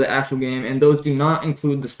 54 for the actual game, and those do not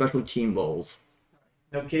include the special team bowls.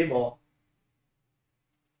 No K-ball.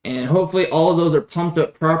 And hopefully all of those are pumped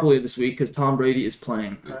up properly this week because Tom Brady is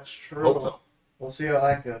playing. That's true. Hope We'll see how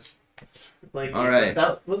that goes. Like, All right.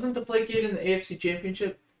 That wasn't the play gate in the AFC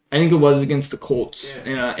Championship. I think it was against the Colts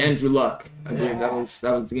Yeah. and Andrew Luck. I believe that was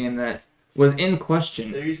the game that was in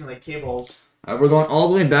question. They're using like K-balls. We're going all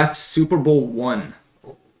the way back to Super Bowl I.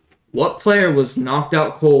 What player was knocked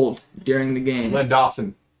out cold during the game? Len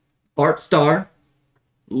Dawson. Bart Starr,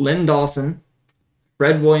 Lynn Dawson,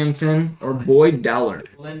 Fred Williamson, or Boyd Dowler?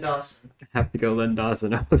 Lynn Dawson. I have to go Len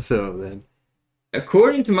Dawson also then.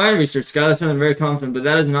 According to my research, Skylar sounded very confident, but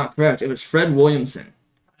that is not correct. It was Fred Williamson.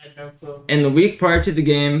 I had no clue. In the week prior to the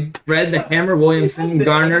game, Fred the Hammer Williamson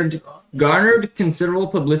garnered considerable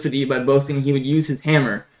publicity by boasting he would use his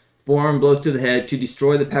hammer, forearm blows to the head, to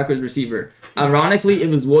destroy the Packers receiver. Ironically, it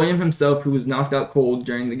was William himself who was knocked out cold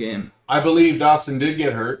during the game. I believe Dawson did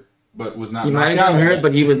get hurt, but was not He might have knocked gotten out. hurt,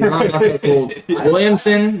 but he was not knocked out cold.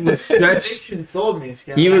 Williamson was stretched. Fiction sold me,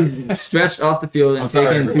 Scott. He was stretched off the field and I'm sorry,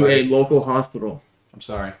 taken to a everybody. local hospital. I'm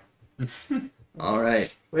sorry. All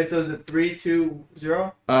right. Wait, so is it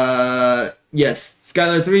 3-2-0? Yes.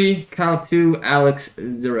 Skylar 3, Kyle 2, Alex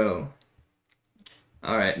 0.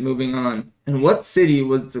 All right, moving on. And what city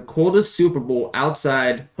was the coldest Super Bowl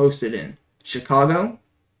outside hosted in? Chicago,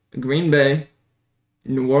 Green Bay,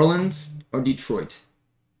 New Orleans, or Detroit?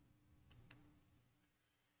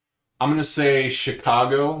 I'm going to say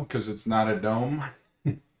Chicago because it's not a dome.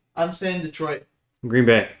 I'm saying Detroit. Green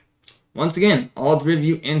Bay. Once again, all three of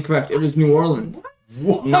you incorrect. It was New Orleans.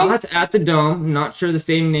 Not at the Dome. Not sure the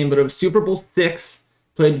stadium name, but it was Super Bowl VI,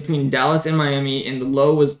 played between Dallas and Miami, and the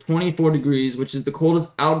low was 24 degrees, which is the coldest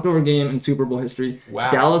outdoor game in Super Bowl history.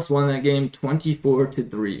 Wow. Dallas won that game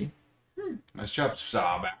 24-3. Nice job,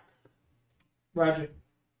 Saback. Roger.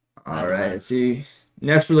 All right, let's see.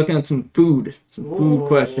 Next, we're looking at some food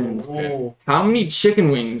questions. Whoa. How many chicken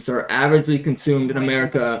wings are averagely consumed in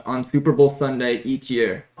America on Super Bowl Sunday each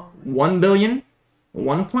year? 1 billion,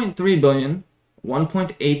 1.3 billion,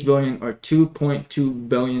 1.8 billion, or 2.2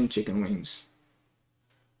 billion chicken wings?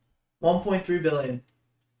 1.3 billion.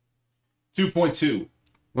 2.2.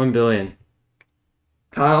 1 billion.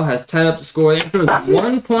 Kyle has tied up the score. The answer is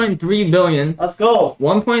 1.3 billion. Let's go.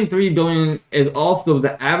 1.3 billion is also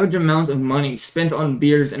the average amount of money spent on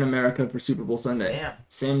beers in America for Super Bowl Sunday. Damn.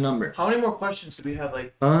 Same number. How many more questions do we have?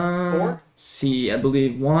 Like, 4? See, I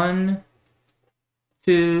believe 1,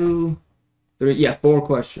 2, 3. Yeah, 4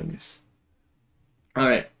 questions. All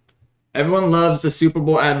right. Everyone loves the Super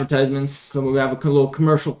Bowl advertisements, so we have a little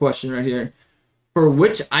commercial question right here. For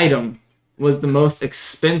which item was the most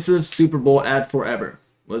expensive Super Bowl ad forever?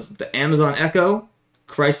 Was it the Amazon Echo,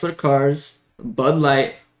 Chrysler Cars, Bud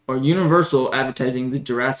Light, or Universal advertising the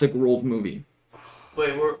Jurassic World movie?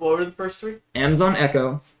 wait, what were the first 3? Amazon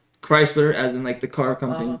Echo, Chrysler, as in like the car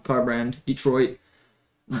company, car brand, Detroit,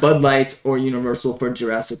 Bud Light, or Universal for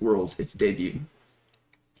Jurassic World, its debut.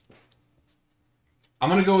 I'm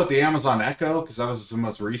going to go with the Amazon Echo because that was the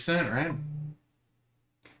most recent, right?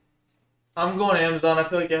 I'm going Amazon. I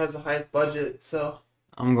feel like it has the highest budget, so.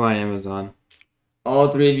 I'm going Amazon. All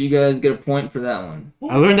 3 of you guys get a point for that one.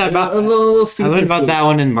 I learned that about a little I learned about that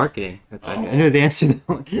one in marketing. I knew the answer to that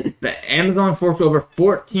one. The Amazon forked over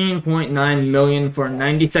 $14.9 million for a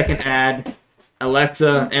 90-second ad.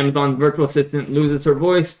 Alexa, Amazon's virtual assistant, loses her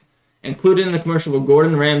voice. Included in the commercial were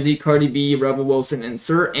Gordon Ramsay, Cardi B, Rebel Wilson, and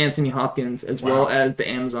Sir Anthony Hopkins, as well as the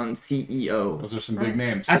Amazon CEO. Those are some big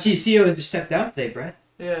names. Actually, CEO has just stepped down today, Brett.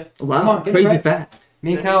 Yeah. Wow, Come on, get it crazy right. fact.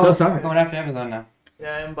 Me and So Kyle sorry. are going after Amazon now.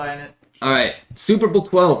 Yeah, I'm buying it. All right, Super Bowl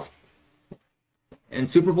 12. And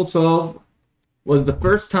Super Bowl 12 was the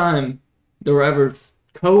first time there were ever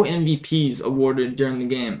co-MVPs awarded during the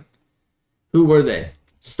game. Who were they?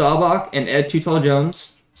 Staubach and Ed Too Tall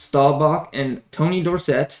Jones, Staubach and Tony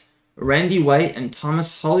Dorsett, Randy White and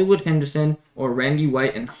Thomas Hollywood Henderson, or Randy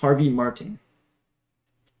White and Harvey Martin?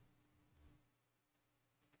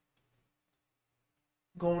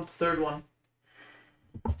 Going with the third one.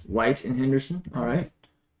 White and Henderson. All right.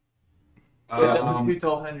 That was Too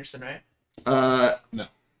Tall Henderson, right?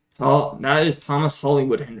 No. That is Thomas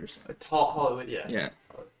Hollywood Henderson. A tall Hollywood, yeah. Yeah.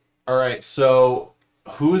 All right, so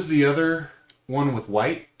who is the other one with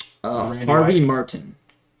White? Randy Harvey White? Martin.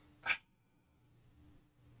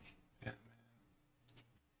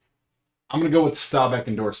 I'm going to go with Staubach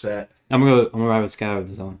and Dorsett. I'm gonna ride with Skylar with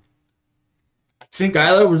this one.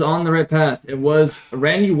 Skylar was on the right path. It was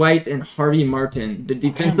Randy White and Harvey Martin. The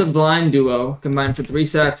defensive line duo combined for 3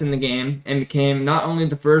 sacks in the game and became not only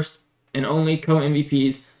the first and only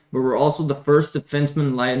co-MVPs, but were also the first defensive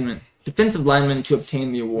lineman to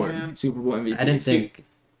obtain the award, Man. Super Bowl MVP. I didn't think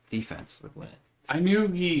defense would win it. I knew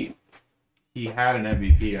he had an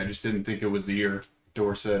MVP. I just didn't think it was the year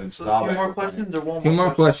Dorsett and So Staubach. 2 more questions or 1 more? 2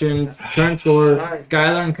 more question? questions. Current score, Alright.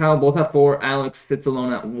 Skylar and Kyle both have 4. Alex sits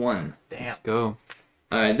alone at 1. Damn. Let's go.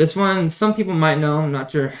 Alright, this one, some people might know. I'm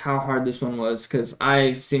not sure how hard this one was because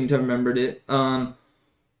I seem to have remembered it.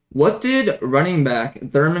 What did running back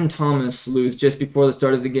Thurman Thomas lose just before the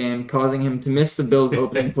start of the game, causing him to miss the Bills'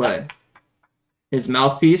 opening play? His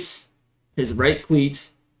mouthpiece, his right cleat,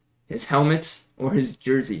 his helmet, or his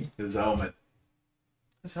jersey? His helmet.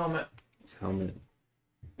 His helmet. His helmet.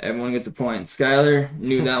 Everyone gets a point. Skylar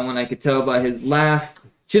knew that one. I could tell by his laugh.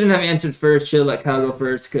 Shouldn't have answered first. Should have let Kyle go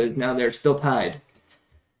first because now they're still tied.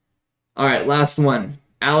 All right, last one.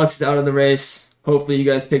 Alex is out of the race. Hopefully you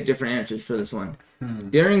guys pick different answers for this one.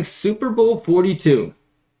 During Super Bowl 42,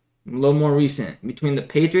 a little more recent, between the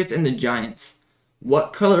Patriots and the Giants,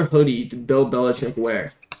 what color hoodie did Bill Belichick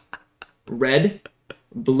wear? Red,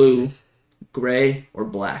 blue, gray, or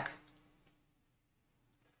black?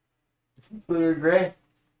 Blue or gray?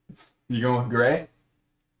 You going with Gray?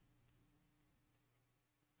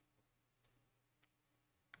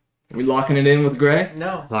 Are we locking it in with gray?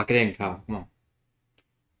 No. Lock it in, Kyle. Come on.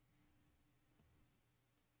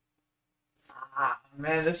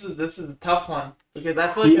 Man, this is a tough one because I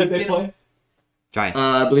feel like I've seen Giants.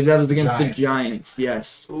 I believe that was against Giants. the Giants,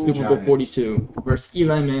 yes. Ooh. Super Bowl Giants. 42 versus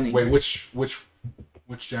Eli Manning. Wait, which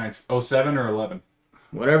Giants? 07 or 11?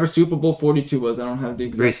 Whatever Super Bowl 42 was, I don't have the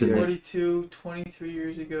exact Recently. year. 42, 23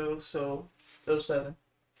 years ago, so 07.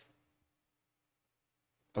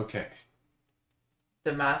 Okay.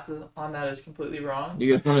 The math on that is completely wrong.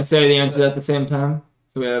 You guys want to say the answers at the same time?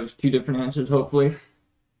 So we have 2 different answers, hopefully.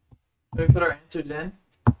 Can we put our answers in?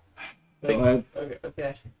 Go ahead.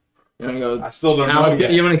 Okay. You want to go? I still don't know Alex,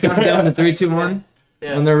 yet. you want to count down to 3, 2, 1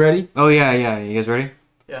 Yeah. when they're ready? Oh yeah. You guys ready?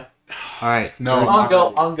 Yeah. All right. No, I'll I'm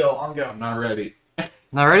go. not ready. I'll go. I'm not ready.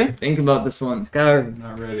 Not ready? Think about this one. Skylar, I'm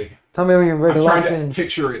not ready. Tell me when you're ready I'm to trying lock to in.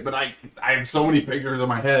 picture it, but I have so many pictures in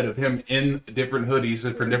my head of him in different hoodies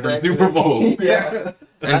for different Exactly. Super Bowls. Yeah.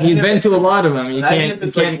 And he's been to a lot of them. You Imagine can't, if you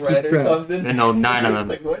it's can't like red keep or track. something. I know 9 of It's them.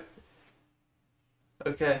 like, what?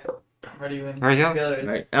 Okay. I'm ready when Ready to go? together. All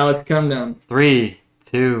right, Alex, come down. 3,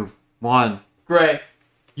 2, 1. Gray.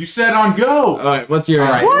 You said on go. All right, what's your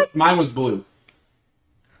All right. What? Mine was blue.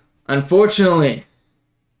 Unfortunately,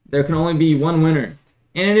 there can only be one winner,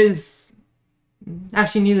 and it is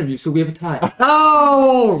actually neither of you. So we have a tie.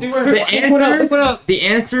 Oh! See where The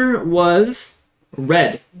answer was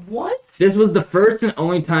red. What? This was the first and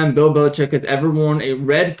only time Bill Belichick has ever worn a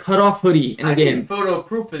red cutoff hoodie in a I game. need photo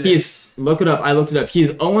proof of He's this. look it up. I looked it up. He's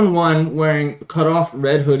 0-1 wearing cutoff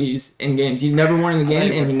red hoodies in games. He's never worn it in the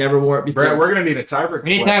game, and he never wore it before. Brett, we're gonna need a tiebreaker. We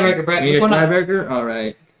need a question. tiebreaker, Brett. You need a Pick one up. tiebreaker. All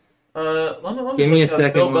right. Let me Give me a look up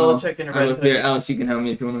second. Bill while Belichick in a I red look hoodie. there. Alex, you can help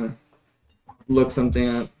me if you want to look something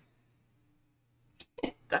up.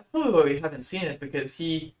 That's probably why we haven't seen it because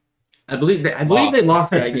he. I believe they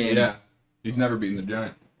lost that game. Yeah. He's never beaten the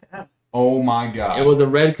Giant. Yeah. Oh my God. It was a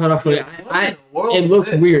red cutoff hoodie. What in the world It is looks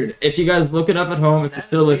this? weird. If you guys look it up at home, if you're That's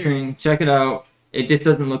still weird. listening, check it out. It just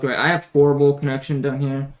doesn't look right. I have horrible connection down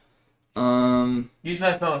here. Use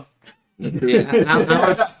my phone. Let's see.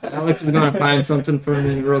 Alex is gonna find something for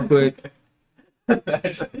me real quick.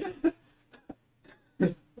 That's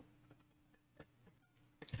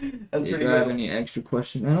Do pretty you have good. any extra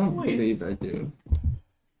questions? I don't Please. believe I do.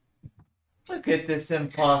 Look at this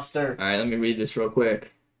imposter. All right, let me read this real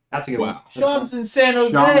quick. That's a good Wow. Sean's in San Sean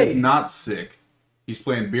is Jose. not sick. He's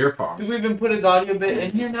playing beer pong. Do we even put his audio bit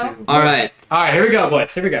in here now? All right, one. Alright, here we go,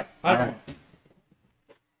 boys. Here we go. All right.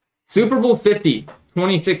 Super Bowl 50,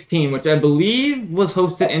 2016, which I believe was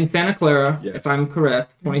hosted in Santa Clara, Yeah. if I'm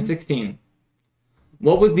correct, 2016.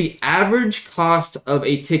 What was the average cost of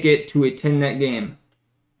a ticket to a 10-net game?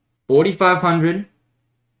 4,500,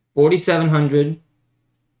 4,700,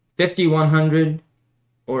 5,100,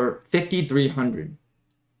 or 5,300?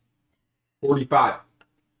 45.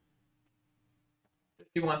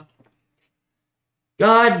 51.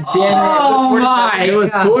 God damn it! Oh my It was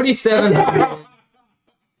God. 4,700.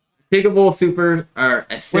 Tickable super or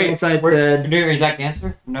a single side Can said. you do your exact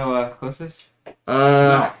answer? No closest?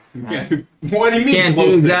 No. You can't do- What do you mean? Can't do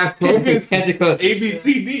closest? exact closest. Can't do closest. A, B,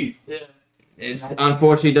 C, D. Yeah. It's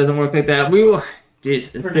unfortunately doesn't work like that. We will.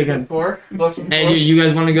 Jeez, it's Pretty good taking. score. Close to Hey, score. you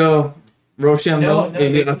guys want to go Rochambeau? No,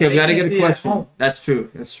 Okay, we gotta they get can a see it at question. home. That's true.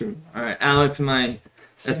 That's true. All right, Alex, my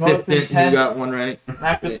It's the most assistant, you intense got one right.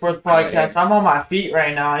 Macbeth Sports Podcast. I'm on my feet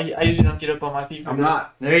right now. I usually don't get up on my feet. For I'm this.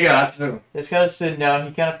 not. There you go. That's two. This guy's sitting down.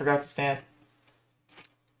 He kind of forgot to stand.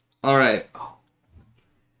 All right.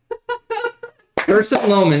 Person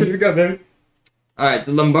Loman. Here we go, baby. All right,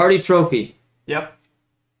 the Lombardi Trophy, Yep.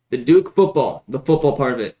 the Duke football, the football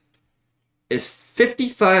part of it, is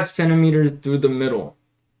 55 centimeters through the middle.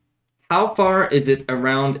 How far is it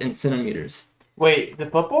around in centimeters? Wait, the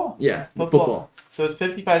football? Yeah, the Football. football. So it's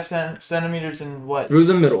 55 centimeters in what? Through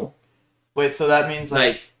the middle. Wait, so that means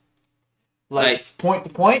like like- point to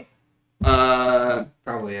point?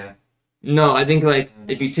 Probably, yeah. No, I think like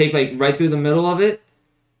if you take like right through the middle of it,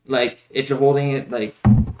 like if you're holding it like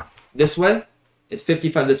this way, it's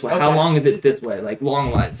 55 this way. How Okay. long is it this way? Like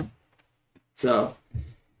long wise. So,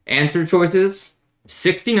 answer choices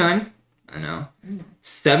 69, I know,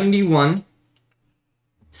 71,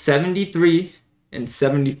 73, and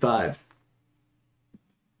 75.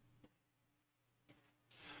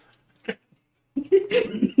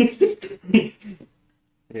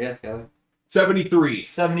 Yeah, Skylar. 73.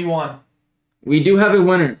 71. We do have a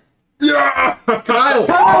winner. Yeah! Kyle!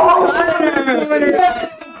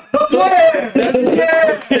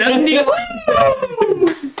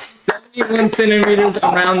 71 centimeters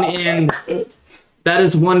around the end. That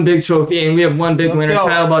is one big trophy, and we have one big Let's winner. go.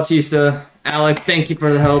 Kyle Bautista. Alec, thank you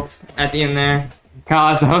for the help at the end there.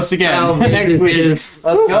 Kyle, as a host Kyle again. Next week. is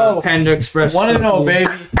Let's go. Panda Express. 1-0, Trophy.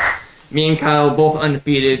 baby. Me and Kyle both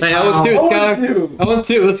undefeated. Hey, 0-2, Skylar. 0-2.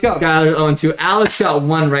 0-2, let's go. Skylar 0-2. Alex got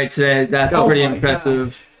one right today. That's Oh pretty my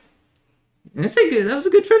impressive. And that was a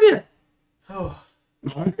good trivia. Oh.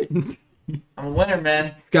 I'm a winner,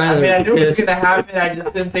 man. Skylar, I mean, I knew it was is- going to happen. I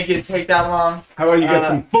just didn't think it'd take that long. How about you get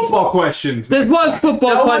some football questions? This was football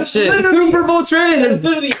That was question. literally- Super Bowl trivia. It's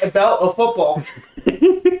literally about a football.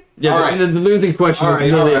 Yeah, All right. the losing question All was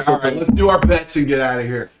right, all really a right, all right. football. Let's do our bets and get out of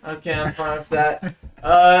here. Okay, I'm fine with that.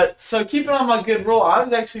 So keeping on my good roll, I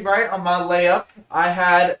was actually right on my layup. I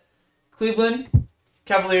had Cleveland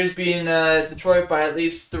Cavaliers beating Detroit by at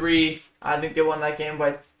least 3. I think they won that game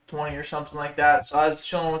by 20 or something like that. So I was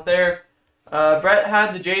chilling with there. Brett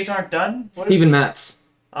had the Jays aren't done. What Steven Matz.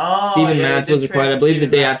 Oh, Steven yeah, Matz they was did acquired, trade I believe, the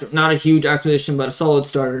Steven day Matz. after. Not a huge acquisition, but a solid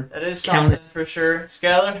starter. That is Count something for sure.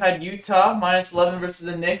 Skylar had Utah minus 11 versus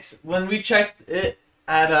the Knicks. When we checked it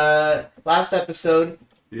at last episode,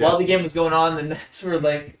 while the game was going on, the Nets were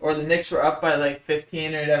the Knicks were up by like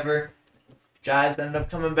 15 or whatever. Jazz ended up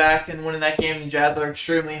coming back and winning that game. The Jazz are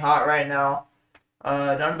extremely hot right now.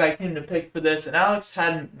 Another back team to pick for this, and Alex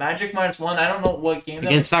had Magic -1. I don't know what game that was.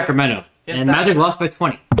 Against Sacramento. Against And Magic lost by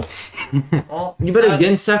 20. Well, You bet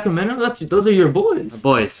against Sacramento? Those are your boys.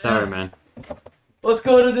 Boys, sorry, man. let's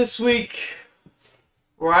go to this week,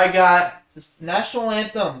 where I got just national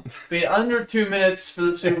anthem being under 2 minutes for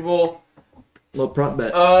the Super Bowl. Low prop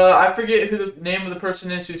bet. I forget who the name of the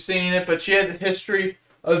person is who's singing it, but she has a history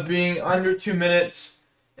of being under 2 minutes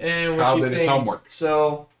and when Kyle she did his sings. homework.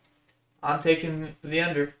 So I'm taking the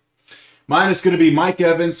under. Mine is going to be Mike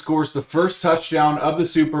Evans scores the first touchdown of the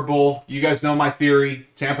Super Bowl. You guys know my theory.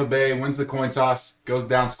 Tampa Bay wins the coin toss, goes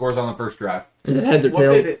down, scores on the first drive. Is it heads or What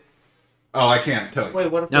tails? is it? Oh, I can't tell you. Wait,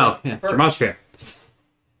 what if No, the yeah, first- Jamal's fair.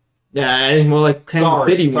 Yeah, I think more like Kansas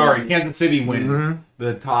City. Sorry, wins. Kansas City wins Mhm.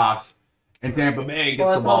 the toss, and Tampa Bay gets Well,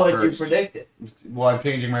 the that's ball not what you first. predicted. Well, I'm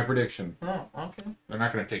changing my prediction. Oh, okay. They're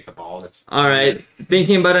not going to take the ball. It's All right,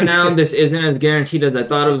 thinking about it now, this isn't as guaranteed as I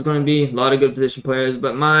thought it was going to be. A lot of good position players,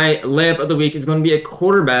 but my layup of the week is going to be a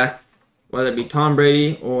quarterback, whether it be Tom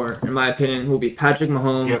Brady or, in my opinion, will be Patrick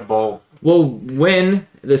Mahomes. ball. Will win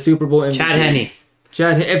the Super Bowl MVP. Chad Henne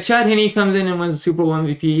If Chad Henne comes in and wins the Super Bowl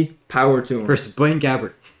MVP, power to him. versus Blaine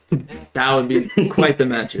Gabbert. That would be quite the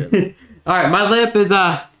matchup. All right, my layup is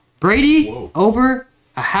Brady Whoa. over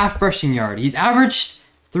a half rushing yard. He's averaged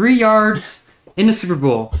 3 yards in the Super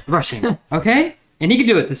Bowl rushing. Okay, and he can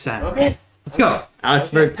do it this time. Okay. Let's go. Alex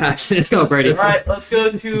very passionate. Let's go, Brady. All right, let's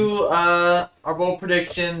go to our bowl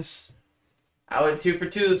predictions. I went 2 for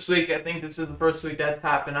 2 this week. I think this is the first week that's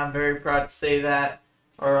happened. I'm very proud to say that.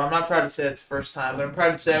 Or I'm not proud to say it's the first time, but I'm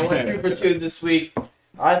proud to say I went 2 for 2 this week.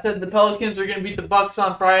 I said the Pelicans were going to beat the Bucks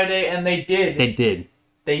on Friday, and they did. They did.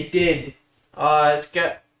 They did.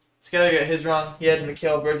 Skylar got his wrong. He had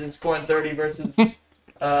Mikal Bridges scoring 30 versus the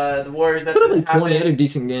Warriors. That Could have didn't been 20. He happen. had a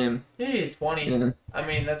decent game. Yeah, he had 20. Yeah. I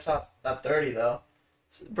mean, that's not 30, though.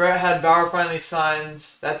 Brett had Bauer finally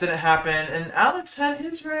signs. That didn't happen. And Alex had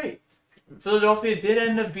his right. Philadelphia did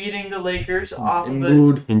end up beating the Lakers off of In the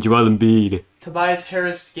mood. And Joel Embiid. Tobias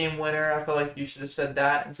Harris game winner. I feel like you should have said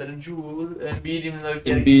that instead of Jewel and beat even though he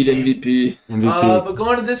had a Embiid good game. MVP. MVP. But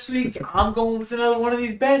going to this week, I'm going with another one of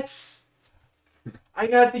these bets. I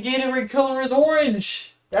got the Gatorade color is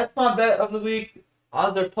orange. That's my bet of the week.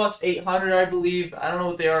 Odds are plus 800, I believe. I don't know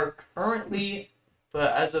what they are currently,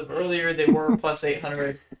 but as of earlier, they were plus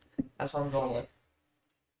 800. That's what I'm going with.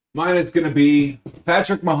 Mine is going to be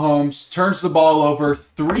Patrick Mahomes turns the ball over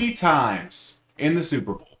 3 times in the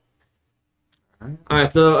Super Bowl. All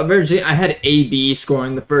right, so originally I had AB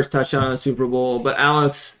scoring the first touchdown in the Super Bowl, but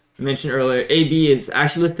Alex mentioned earlier AB is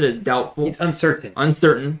actually listed as doubtful, He's uncertain.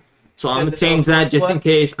 uncertain. So I'm Is gonna it change doubtful that just in what?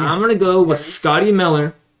 case. I'm gonna go with Scotty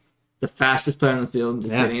Miller, the fastest player on the field.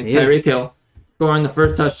 Just Yeah, kidding. It's he is. Tyreek Hill scoring the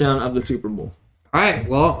first touchdown of the Super Bowl. All right,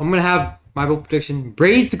 well, I'm going to have my bold prediction.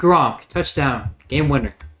 Brady to Gronk. Touchdown. Game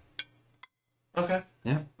winner. Okay.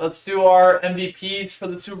 Yeah. Let's do our MVPs for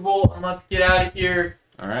the Super Bowl, and let's get out of here.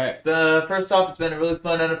 All right. First off, it's been a really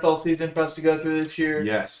fun NFL season for us to go through this year.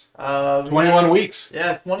 Yes. 21 weeks.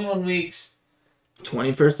 Yeah, 21 weeks.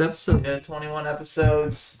 21st episode. Yeah, 21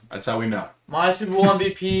 episodes. That's how we know. My Super Bowl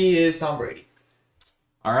MVP is Tom Brady.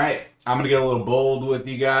 All right. I'm going to get a little bold with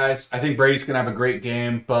you guys. I think Brady's going to have a great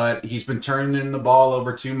game, but he's been turning the ball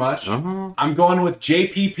over too much. Uh-huh. I'm going with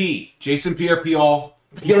JPP, Jason Pierre-Paul.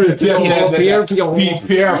 Pierre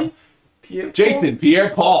Jason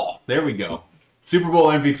Pierre-Paul. There we go. Super Bowl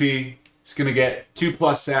MVP. He's going to get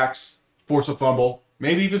 2+ sacks, force a fumble,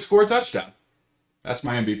 maybe even score a touchdown. That's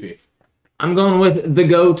my MVP. I'm going with the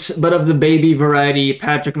GOAT, but of the baby variety,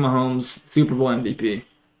 Patrick Mahomes, Super Bowl MVP.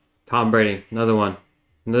 Tom Brady. Another one.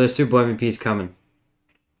 Another Super Bowl MVP is coming.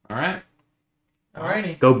 All right.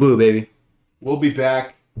 Alrighty. Go Boo, baby. We'll be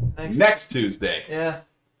back Thanks. next Tuesday Yeah.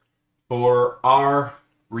 for our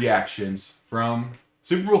reactions from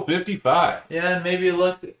Super Bowl 55. Yeah, and maybe an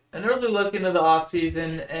early look into the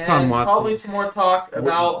offseason Come and on, probably Watson. some more talk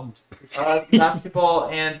about basketball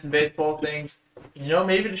and some baseball things. You know,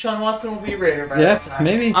 maybe Deshaun Watson will be a Raider by that time.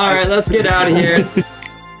 maybe. All right, let's get out of here.